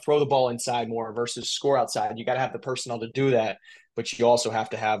we want to throw the ball inside more versus score outside. You got to have the personnel to do that, but you also have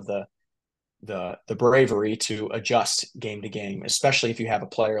to have the bravery to adjust game to game, especially if you have a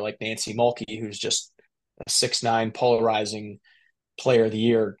player like Nancy Mulkey, who's just a 6'9" polarizing player of the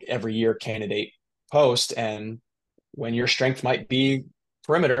year every year candidate post. And when your strength might be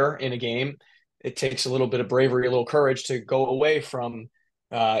perimeter in a game, it takes a little bit of bravery, a little courage to go away from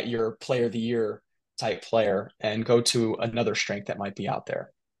your player of the year type player and go to another strength that might be out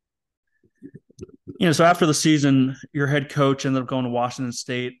there. So after the season, your head coach ended up going to Washington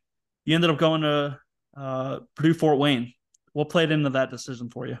State. You ended up going to Purdue Fort Wayne. What played into that decision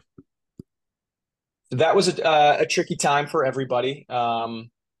for you? That was a tricky time for everybody.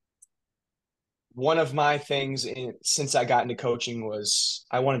 One of my things since I got into coaching was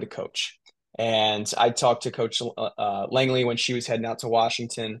I wanted to coach. And I talked to Coach Langley when she was heading out to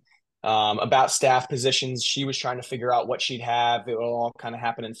Washington about staff positions. She was trying to figure out what she'd have. It will all kind of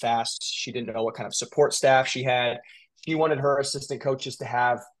happen fast. She didn't know what kind of support staff she had. She wanted her assistant coaches to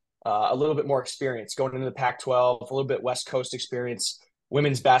have a little bit more experience going into the Pac-12, a little bit West Coast experience,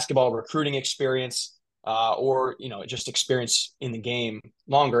 women's basketball recruiting experience, or just experience in the game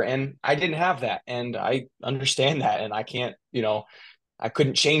longer. And I didn't have that, and I understand that, and I can't, I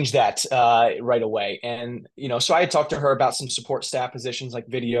couldn't change that right away. And so I had talked to her about some support staff positions like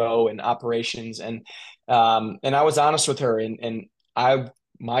video and operations, and I was honest with her, and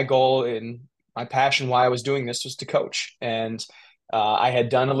my goal and my passion why I was doing this was to coach. And I had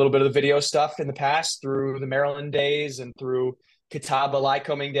done a little bit of the video stuff in the past through the Maryland days and through Catawba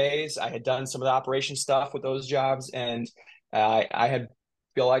Lycoming days. I had done some of the operation stuff with those jobs, and I had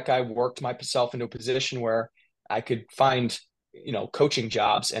feel like I worked myself into a position where I could find coaching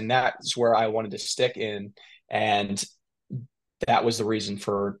jobs, and that's where I wanted to stick in. And that was the reason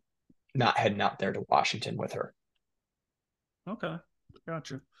for not heading out there to Washington with her. Okay,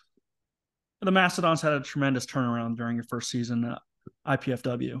 gotcha. The Mastodons had a tremendous turnaround during your first season at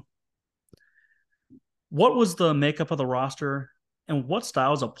IPFW. What was the makeup of the roster, and what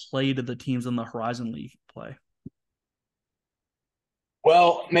styles of play did the teams in the Horizon League play?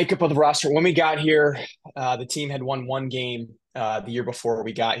 Well, makeup of the roster. When we got here, the team had won one game the year before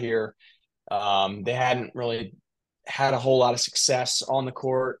we got here. They hadn't really had a whole lot of success on the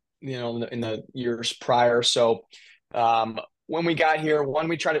court, in the years prior. So when we got here,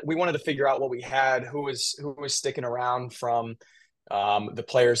 we wanted to figure out what we had, who was sticking around from the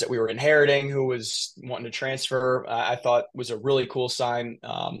players that we were inheriting, who was wanting to transfer. I thought was a really cool sign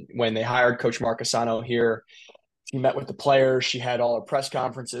when they hired Coach Marcasano here. She met with the players. She had all her press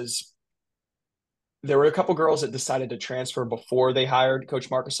conferences. There were a couple girls that decided to transfer before they hired Coach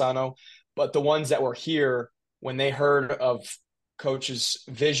Marcasano, but the ones that were here, when they heard of Coach's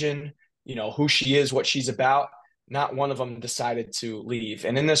vision, who she is, what she's about, not one of them decided to leave.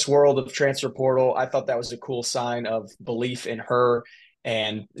 And in this world of transfer portal, I thought that was a cool sign of belief in her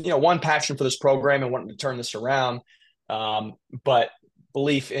and, one, passion for this program and wanting to turn this around, but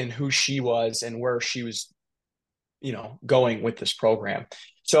belief in who she was and where she was going with this program.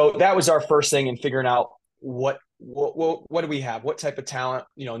 So that was our first thing in figuring out what do we have? What type of talent?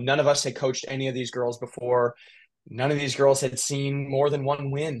 None of us had coached any of these girls before. None of these girls had seen more than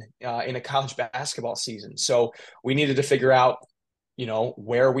one win in a college basketball season. So we needed to figure out,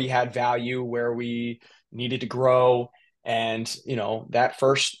 where we had value, where we needed to grow. And,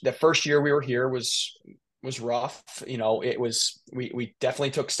 the first year we were here was rough. We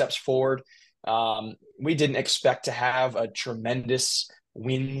definitely took steps forward. We didn't expect to have a tremendous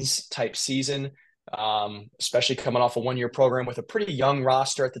wins type season, especially coming off a one-year program with a pretty young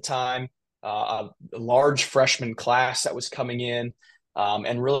roster at the time, a large freshman class that was coming in,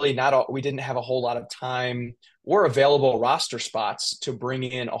 and really we didn't have a whole lot of time or available roster spots to bring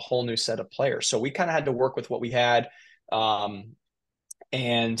in a whole new set of players. So we kind of had to work with what we had. And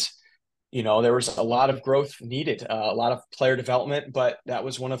there was a lot of growth needed, a lot of player development, but that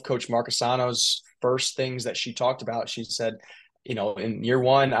was one of Coach Marcasano's first things that she talked about. She said, in year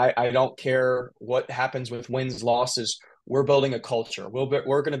one, I don't care what happens with wins, losses. We're building a culture.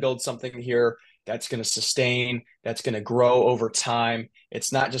 We're going to build something here that's going to sustain, that's going to grow over time.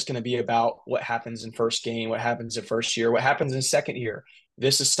 It's not just going to be about what happens in first game, what happens in first year, what happens in second year.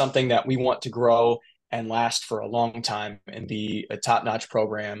 This is something that we want to grow and last for a long time and be a top-notch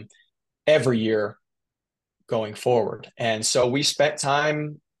program every year going forward. And so we spent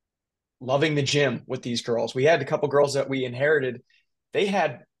time loving the gym with these girls. We had a couple girls that we inherited. They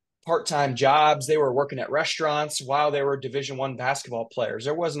had part-time jobs. They were working at restaurants while they were Division I basketball players.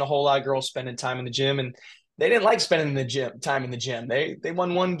 There wasn't a whole lot of girls spending time in the gym, and they didn't like spending time in the gym. They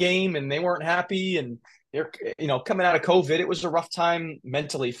won one game and they weren't happy. And they're, coming out of COVID, it was a rough time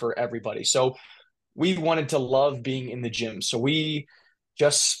mentally for everybody. So we wanted to love being in the gym. So we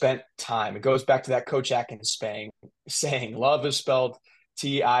just spent time. It goes back to that Coach Atkins saying love is spelled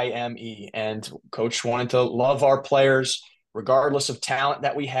Time. And Coach wanted to love our players, regardless of talent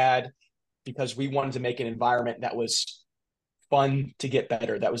that we had, because we wanted to make an environment that was fun to get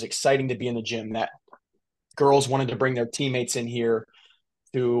better, that was exciting to be in the gym, that girls wanted to bring their teammates in here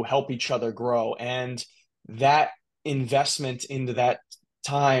to help each other grow. And that investment into that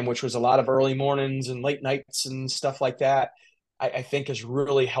time, which was a lot of early mornings and late nights and stuff like that, I think has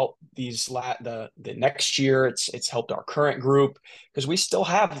really helped the next year. It's helped our current group because we still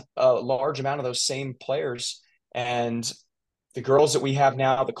have a large amount of those same players, and the girls that we have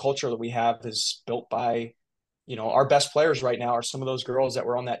now, the culture that we have is built by, our best players right now are some of those girls that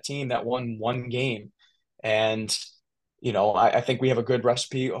were on that team that won one game. And I think we have a good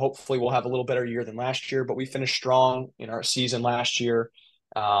recipe. Hopefully we'll have a little better year than last year, but we finished strong in our season last year.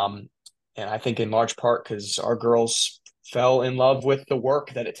 And I think in large part because our girls fell in love with the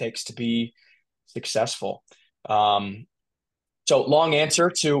work that it takes to be successful. So long answer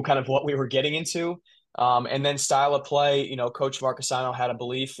to kind of what we were getting into. And then style of play, Coach Marcassano had a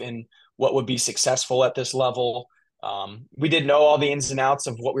belief in what would be successful at this level. We didn't know all the ins and outs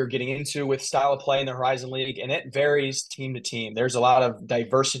of what we were getting into with style of play in the Horizon League, and it varies team to team. There's a lot of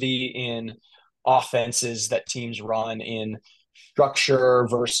diversity in offenses that teams run, in structure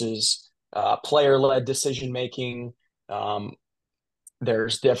versus player-led decision-making.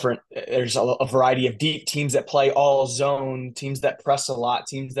 There's a variety of deep teams that play all zone, teams that press a lot,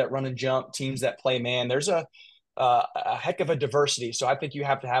 teams that run and jump, teams that play man. There's a heck of a diversity. So I think you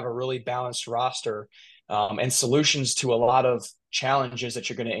have to have a really balanced roster and solutions to a lot of challenges that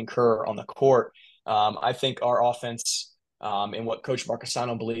you're going to incur on the court. I think our offense and what Coach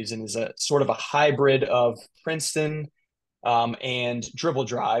Marcassano believes in is a sort of a hybrid of Princeton and dribble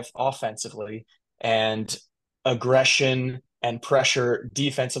drive offensively and aggression and pressure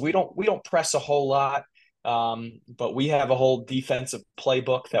defensive. We don't press a whole lot, but we have a whole defensive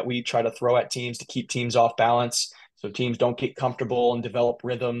playbook that we try to throw at teams to keep teams off balance so teams don't get comfortable and develop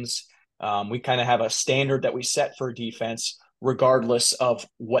rhythms. We kind of have a standard that we set for defense regardless of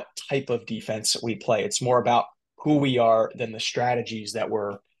what type of defense we play. It's more about who we are than the strategies that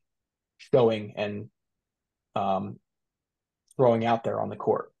we're showing and throwing out there on the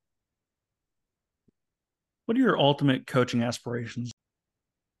court. What are your ultimate coaching aspirations?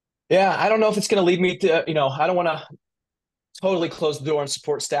 Yeah, I don't know if it's going to lead me to, I don't want to totally close the door on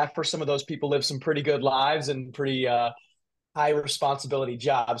support staff. For some of those people live some pretty good lives and pretty high responsibility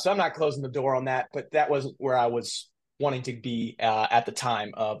jobs. So I'm not closing the door on that, but that was where I was wanting to be at the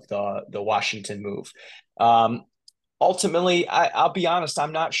time of the Washington move. Ultimately, I'll be honest,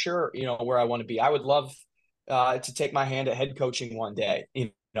 I'm not sure, where I want to be. I would love to take my hand at head coaching one day,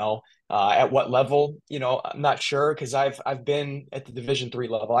 at what level, I'm not sure because I've been at the Division III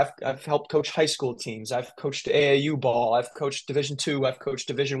level. I've helped coach high school teams. I've coached AAU ball. I've coached Division II. I've coached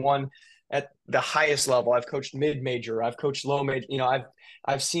Division I at the highest level. I've coached mid-major. I've coached low major.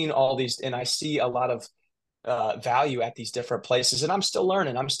 I've seen all these, and I see a lot of value at these different places. And I'm still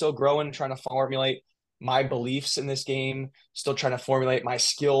learning. I'm still growing, trying to formulate my beliefs in this game, still trying to formulate my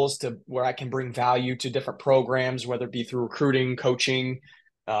skills to where I can bring value to different programs, whether it be through recruiting, coaching,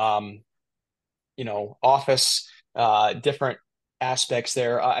 office, different aspects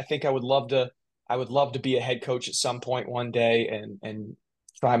there. I think I would love to be a head coach at some point one day and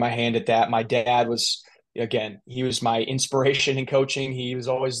try my hand at that. My dad was, again, he was my inspiration in coaching. He was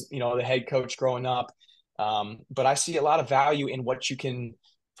always, the head coach growing up. But I see a lot of value in what you can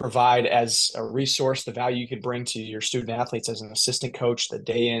provide as a resource, the value you could bring to your student athletes as an assistant coach, the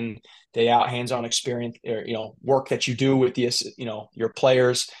day in, day out, hands-on experience, work that you do with the, your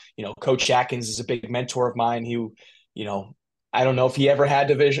players. Coach Atkins is a big mentor of mine who, I don't know if he ever had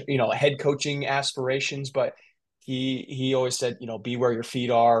division, head coaching aspirations, but he always said, be where your feet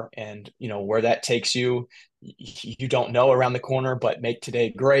are and, where that takes you. You don't know around the corner, but make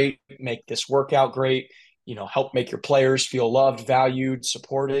today great, make this workout great, help make your players feel loved, valued,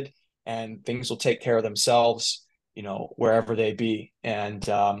 supported, and things will take care of themselves, wherever they be. And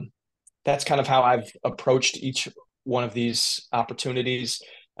that's kind of how I've approached each one of these opportunities.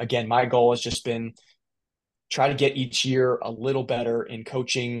 Again, my goal has just been try to get each year a little better in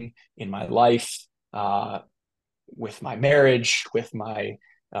coaching, in my life, with my marriage, with my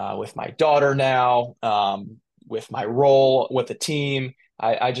daughter now, with my role with the team.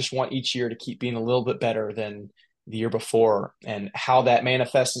 I just want each year to keep being a little bit better than the year before, and how that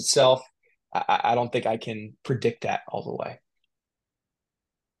manifests itself, I don't think I can predict that all the way.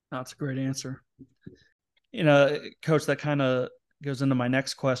 That's a great answer. Coach, that kind of goes into my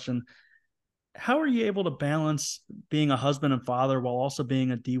next question. How are you able to balance being a husband and father while also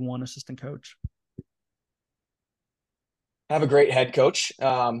being a D1 assistant coach? I have a great head coach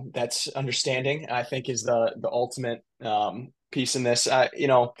that's understanding, I think, is the ultimate piece in this.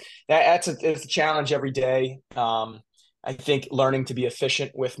 It's a challenge every day. I think learning to be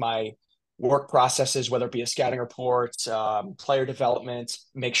efficient with my work processes, whether it be a scouting report, player development,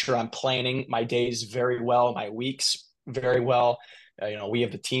 make sure I'm planning my days very well, my weeks very well. We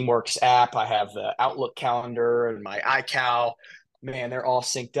have the Teamworks app. I have the Outlook calendar and my iCal. Man, they're all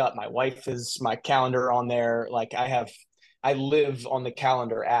synced up. My wife is my calendar on there. Like I live on the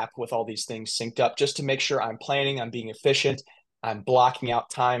calendar app with all these things synced up just to make sure I'm planning, I'm being efficient, I'm blocking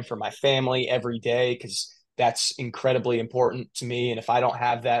out time for my family every day because that's incredibly important to me. And if I don't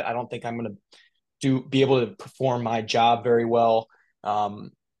have that, I don't think I'm going to be able to perform my job very well. I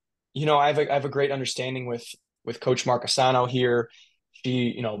have a great understanding with Coach Marcasano here.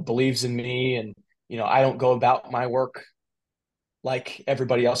 She, believes in me, and I don't go about my work like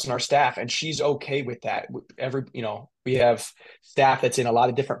everybody else in our staff, and she's okay with that. We have staff that's in a lot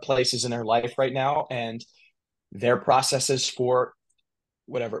of different places in their life right now, and their processes for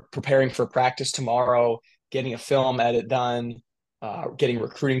whatever, preparing for practice tomorrow, getting a film edit done, getting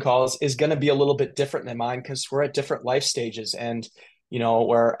recruiting calls is going to be a little bit different than mine because we're at different life stages. And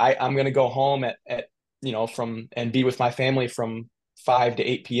where I'm going to go home at from and be with my family from 5 to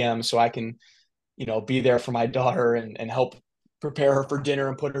 8 p.m. so I can be there for my daughter and help prepare her for dinner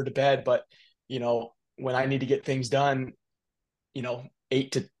and put her to bed. But, when I need to get things done,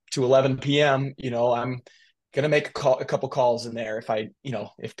 8 to 11 p.m., I'm going to make a couple calls in there.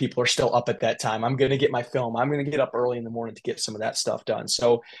 If people are still up at that time, I'm going to get my film. I'm going to get up early in the morning to get some of that stuff done.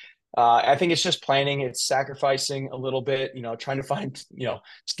 So I think it's just planning. It's sacrificing a little bit, trying to find,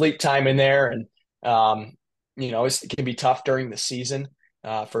 sleep time in there. And, it can be tough during the season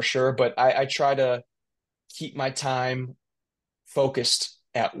for sure. But I try to keep my time focused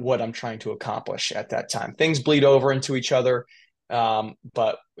at what I'm trying to accomplish at that time. Things bleed over into each other.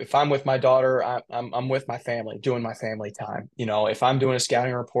 But if I'm with my daughter, I'm with my family, doing my family time. If I'm doing a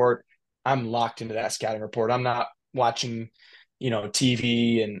scouting report, I'm locked into that scouting report. I'm not watching,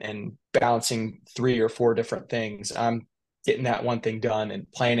 TV and balancing 3 or 4 different things. I'm getting that one thing done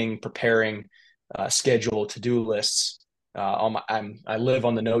and planning, preparing, schedule, to-do lists. I live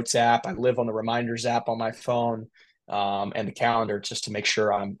on the Notes app. I live on the Reminders app on my phone, and the calendar just to make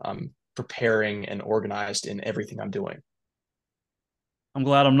sure I'm preparing and organized in everything I'm doing. I'm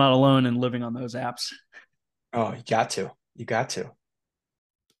glad I'm not alone in living on those apps. Oh, you got to. You got to.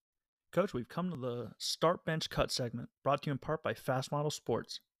 Coach, we've come to the Start Bench Cut segment, brought to you in part by Fast Model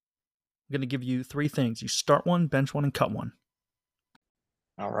Sports. I'm going to give you 3 things. You start one, bench one, and cut one.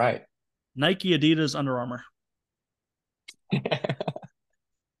 All right. Nike, Adidas, Under Armour.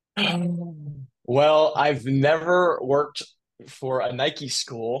 Well, I've never worked for a Nike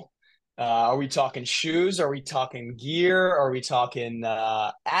school. Are we talking shoes? Are we talking gear? Are we talking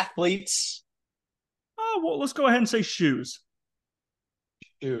athletes? Oh, well, let's go ahead and say shoes.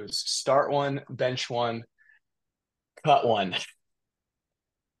 Shoes. Start one, bench one, cut one.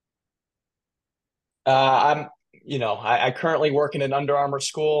 I currently work in an Under Armour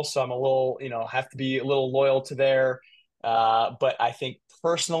school, so I'm a little, have to be a little loyal to there. But I think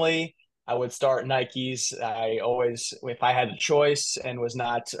personally, I would start Nikes. I always, if I had a choice and was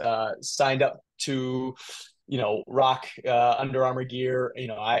not signed up to, rock Under Armour gear,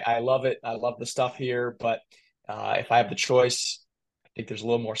 I love it. I love the stuff here. But if I have the choice, I think there's a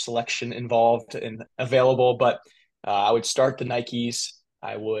little more selection involved and available. But I would start the Nikes.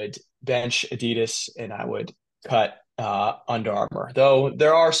 I would bench Adidas, and I would cut Under Armour. Though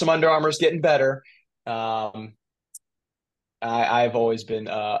there are some Under Armours getting better. I've always been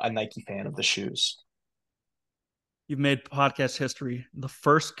a Nike fan of the shoes. You've made podcast history. The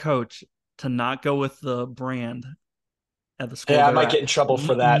first coach to not go with the brand at the school. Yeah, I might get in trouble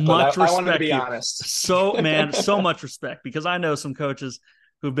for that, but I wanted to be honest. So, man, so much respect, because I know some coaches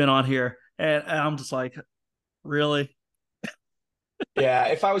who've been on here, and I'm just like, really? Yeah,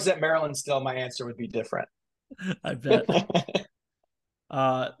 if I was at Maryland still, my answer would be different. I bet.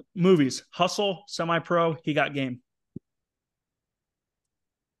 Movies. Hustle, Semi-Pro, He Got Game.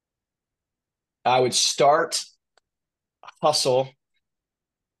 I would start Hustle.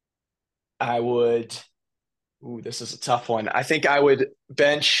 I would. Ooh, this is a tough one. I think I would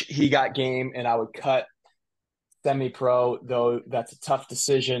bench He Got Game, and I would cut Semi-Pro, though that's a tough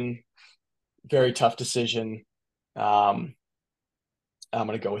decision. Very tough decision. I'm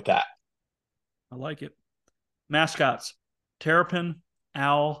going to go with that. I like it. Mascots. Terrapin,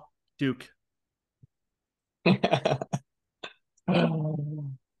 Owl, Duke.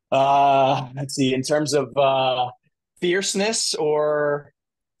 Let's see. In terms of fierceness or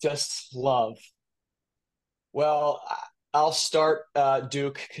just love? Well, I'll start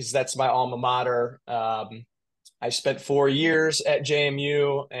Duke because that's my alma mater. I spent 4 years at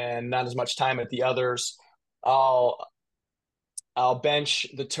JMU and not as much time at the others. I'll I'll bench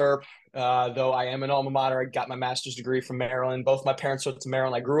the Terp, though I am an alma mater. I got my master's degree from Maryland. Both my parents went to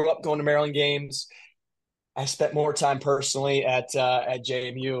Maryland. I grew up going to Maryland games. I spent more time personally at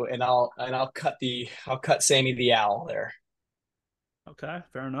JMU, and I'll cut Sammy the Owl there. Okay,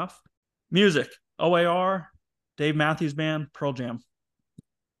 fair enough. Music, OAR, Dave Matthews Band, Pearl Jam.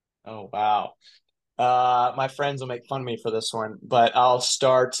 Oh wow. My friends will make fun of me for this one, but I'll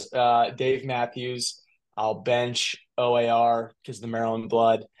start Dave Matthews. I'll bench OAR because of the Maryland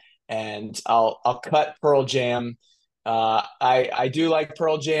blood, and I'll cut Pearl Jam. I do like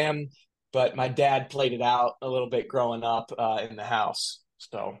Pearl Jam, but my dad played it out a little bit growing up in the house.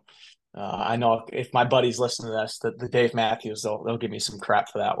 So I know if my buddies listen to this, the Dave Matthews, they'll give me some crap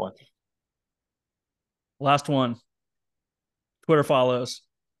for that one. Last one. Twitter follows.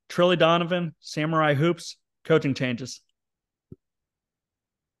 Trilly Donovan, Samurai Hoops, coaching changes.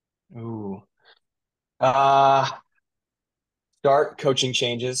 Ooh. Start coaching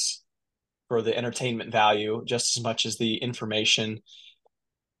changes for the entertainment value just as much as the information.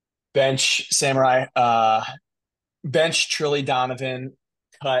 Bench Samurai, bench Trilly Donovan,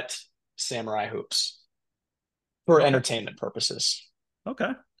 cut Samurai Hoops for entertainment purposes. Okay,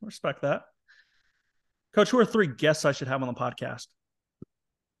 respect that. Coach, who are 3 guests I should have on the podcast?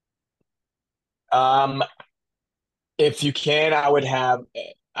 If you can,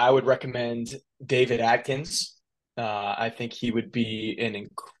 I would recommend David Atkins. I think he would be an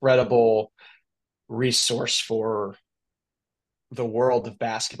incredible resource for the world of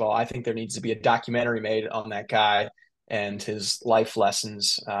basketball. I think there needs to be a documentary made on that guy and his life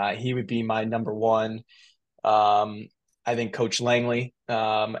lessons. He would be my number one. I think Coach Langley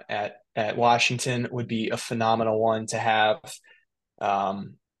at Washington would be a phenomenal one to have.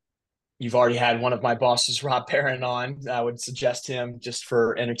 You've already had one of my bosses, Rob Perrin, on. I would suggest him just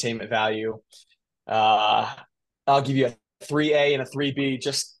for entertainment value. I'll give you a 3A and a 3B.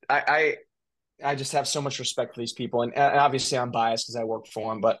 I just have so much respect for these people. And obviously I'm biased because I work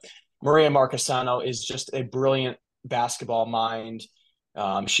for them, but Maria Marquesano is just a brilliant basketball mind.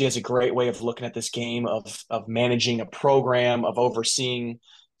 She has a great way of looking at this game, of managing a program, of overseeing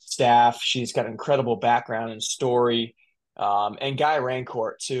staff. She's got an incredible background and story. And Guy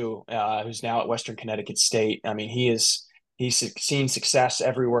Rancourt too, who's now at Western Connecticut State. I mean, he's seen success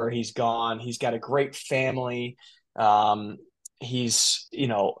everywhere he's gone. He's got a great family. He's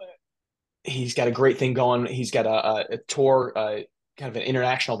got a great thing going. He's got a tour, kind of an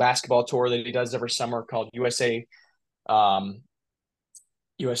international basketball tour that he does every summer called USA. What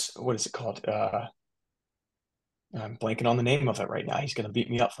is it called? I'm blanking on the name of it right now. He's going to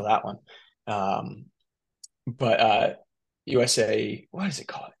beat me up for that one. But USA, what is it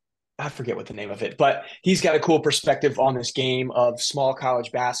called? I forget what the name of it, but he's got a cool perspective on this game of small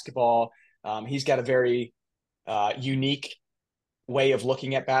college basketball. He's got a very unique way of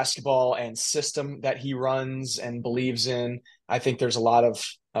looking at basketball and system that he runs and believes in. I think there's a lot of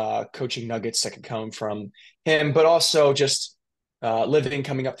coaching nuggets that could come from him, but also just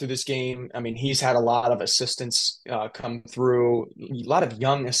coming up through this game. I mean, he's had a lot of assistants come through, a lot of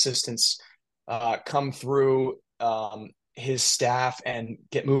young assistants come through his staff and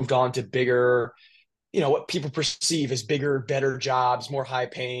get moved on to bigger, what people perceive as bigger, better jobs, more high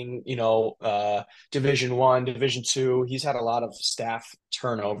paying, Division I, Division II. He's had a lot of staff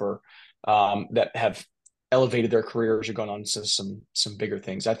turnover that have elevated their careers or gone on to some bigger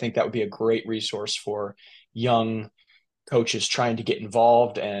things. I think that would be a great resource for young coaches trying to get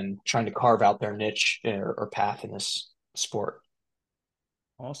involved and trying to carve out their niche or path in this sport.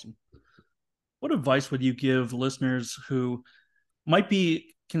 Awesome. What advice would you give listeners who might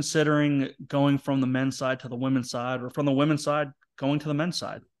be considering going from the men's side to the women's side, or from the women's side going to the men's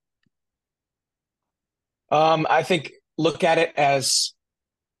side? I think look at it as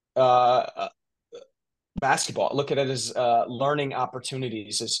basketball. Look at it as learning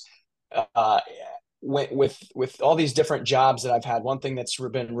opportunities. As with all these different jobs that I've had, one thing that's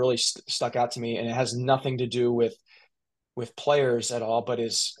been really stuck out to me, and it has nothing to do with players at all, but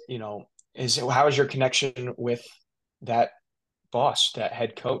is how is your connection with that boss, that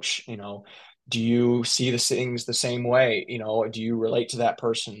head coach? Do you see the things the same way? Do you relate to that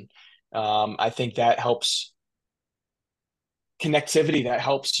person? I think that helps connectivity, that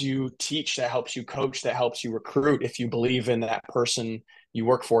helps you teach, that helps you coach, that helps you recruit. If you believe in that person you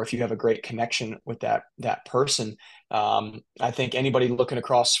work for, if you have a great connection with that person, I think anybody looking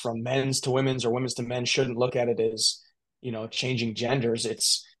across from men's to women's or women's to men shouldn't look at it as changing genders.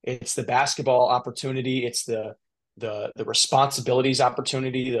 It's the basketball opportunity. It's the the responsibilities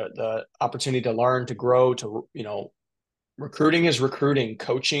opportunity, the opportunity to learn, to grow, to, recruiting is recruiting,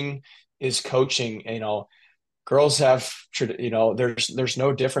 coaching is coaching. Girls have, there's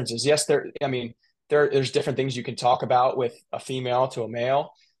no differences. Yes, there's different things you can talk about with a female to a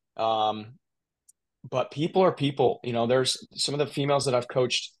male. But people are people. There's some of the females that I've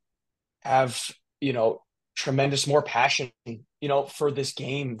coached have, tremendous more passion, for this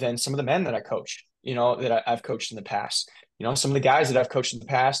game than some of the men that I coach, that I've coached in the past. Some of the guys that I've coached in the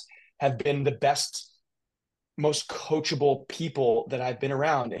past have been the best, most coachable people that I've been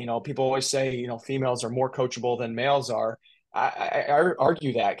around. People always say, females are more coachable than males are. I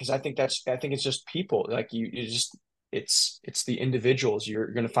argue that, because I think it's just people. Like it's the individuals. You're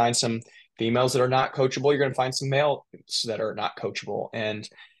going to find some females that are not coachable. You're going to find some males that are not coachable. And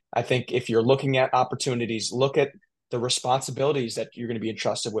I think if you're looking at opportunities, look at the responsibilities that you're going to be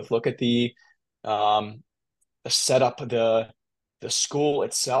entrusted with. Look at the setup, the school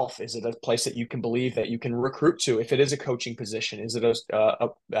itself. Is it a place that you can believe that you can recruit to? If it is a coaching position, is it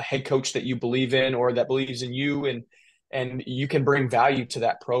a head coach that you believe in, or that believes in you, and you can bring value to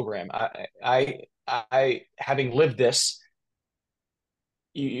that program? I having lived this,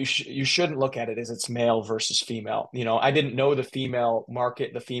 you shouldn't look at it as it's male versus female. I didn't know the female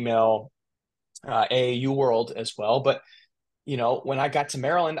market, the female AAU world as well, but when I got to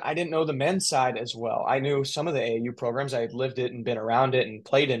Maryland, I didn't know the men's side as well. I knew some of the AAU programs. I had lived it and been around it and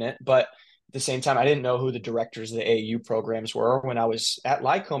played in it, but at the same time, I didn't know who the directors of the AAU programs were when I was at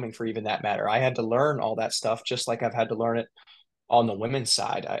Lycoming, for even that matter. I had to learn all that stuff, just like I've had to learn it on the women's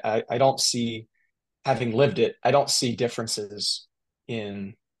side. I don't see, having lived it, I don't see differences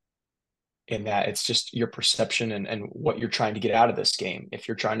in that. It's just your perception and what you're trying to get out of this game. If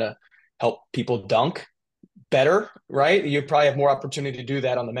you're trying to help people dunk better, right, you probably have more opportunity to do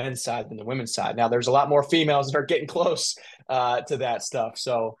that on the men's side than the women's side. Now, there's a lot more females that are getting close to that stuff.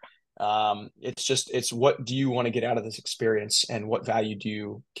 So it's what do you want to get out of this experience, and what value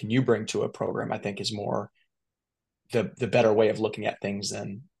can you bring to a program? I think is more the better way of looking at things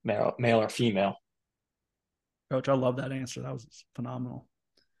than male or female. Coach, I love that answer. That was phenomenal.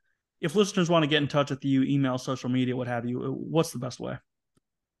 If listeners want to get in touch with you, email, social media, what have you, what's the best way?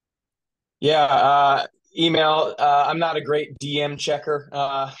 Yeah, email. I'm not a great DM checker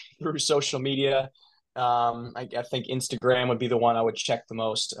through social media. I think Instagram would be the one I would check the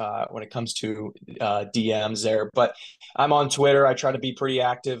most when it comes to DMs there. But I'm on Twitter. I try to be pretty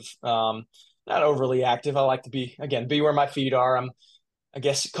active, not overly active. I like to be where my feet are. I'm, I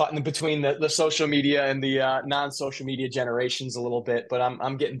guess, caught in between the social media and the non-social media generations a little bit, but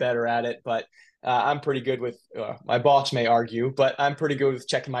I'm getting better at it. But I'm pretty good with, my boss may argue, but I'm pretty good with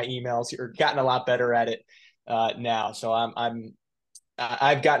checking my emails, or gotten a lot better at it now. So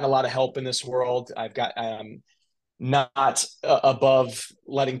I've gotten a lot of help in this world. I'm not above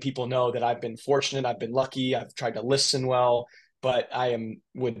letting people know that I've been fortunate. I've been lucky. I've tried to listen well, but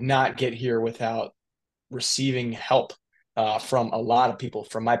would not get here without receiving help from a lot of people,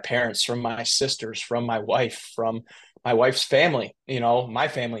 from my parents, from my sisters, from my wife, from my wife's family, my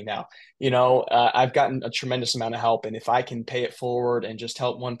family now. I've gotten a tremendous amount of help. And if I can pay it forward and just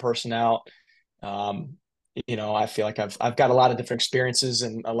help one person out, I feel like I've got a lot of different experiences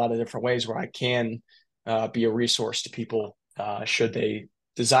and a lot of different ways where I can be a resource to people should they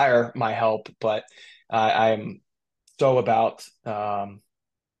desire my help. But I am so about trying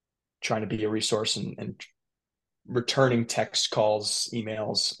to be a resource and returning text calls,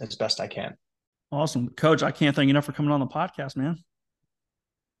 emails as best I can. Awesome. Coach, I can't thank you enough for coming on the podcast, man.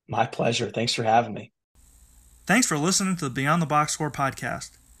 My pleasure. Thanks for having me. Thanks for listening to the Beyond the Box Score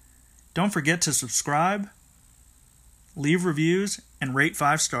podcast. Don't forget to subscribe, leave reviews, and rate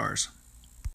 5 stars.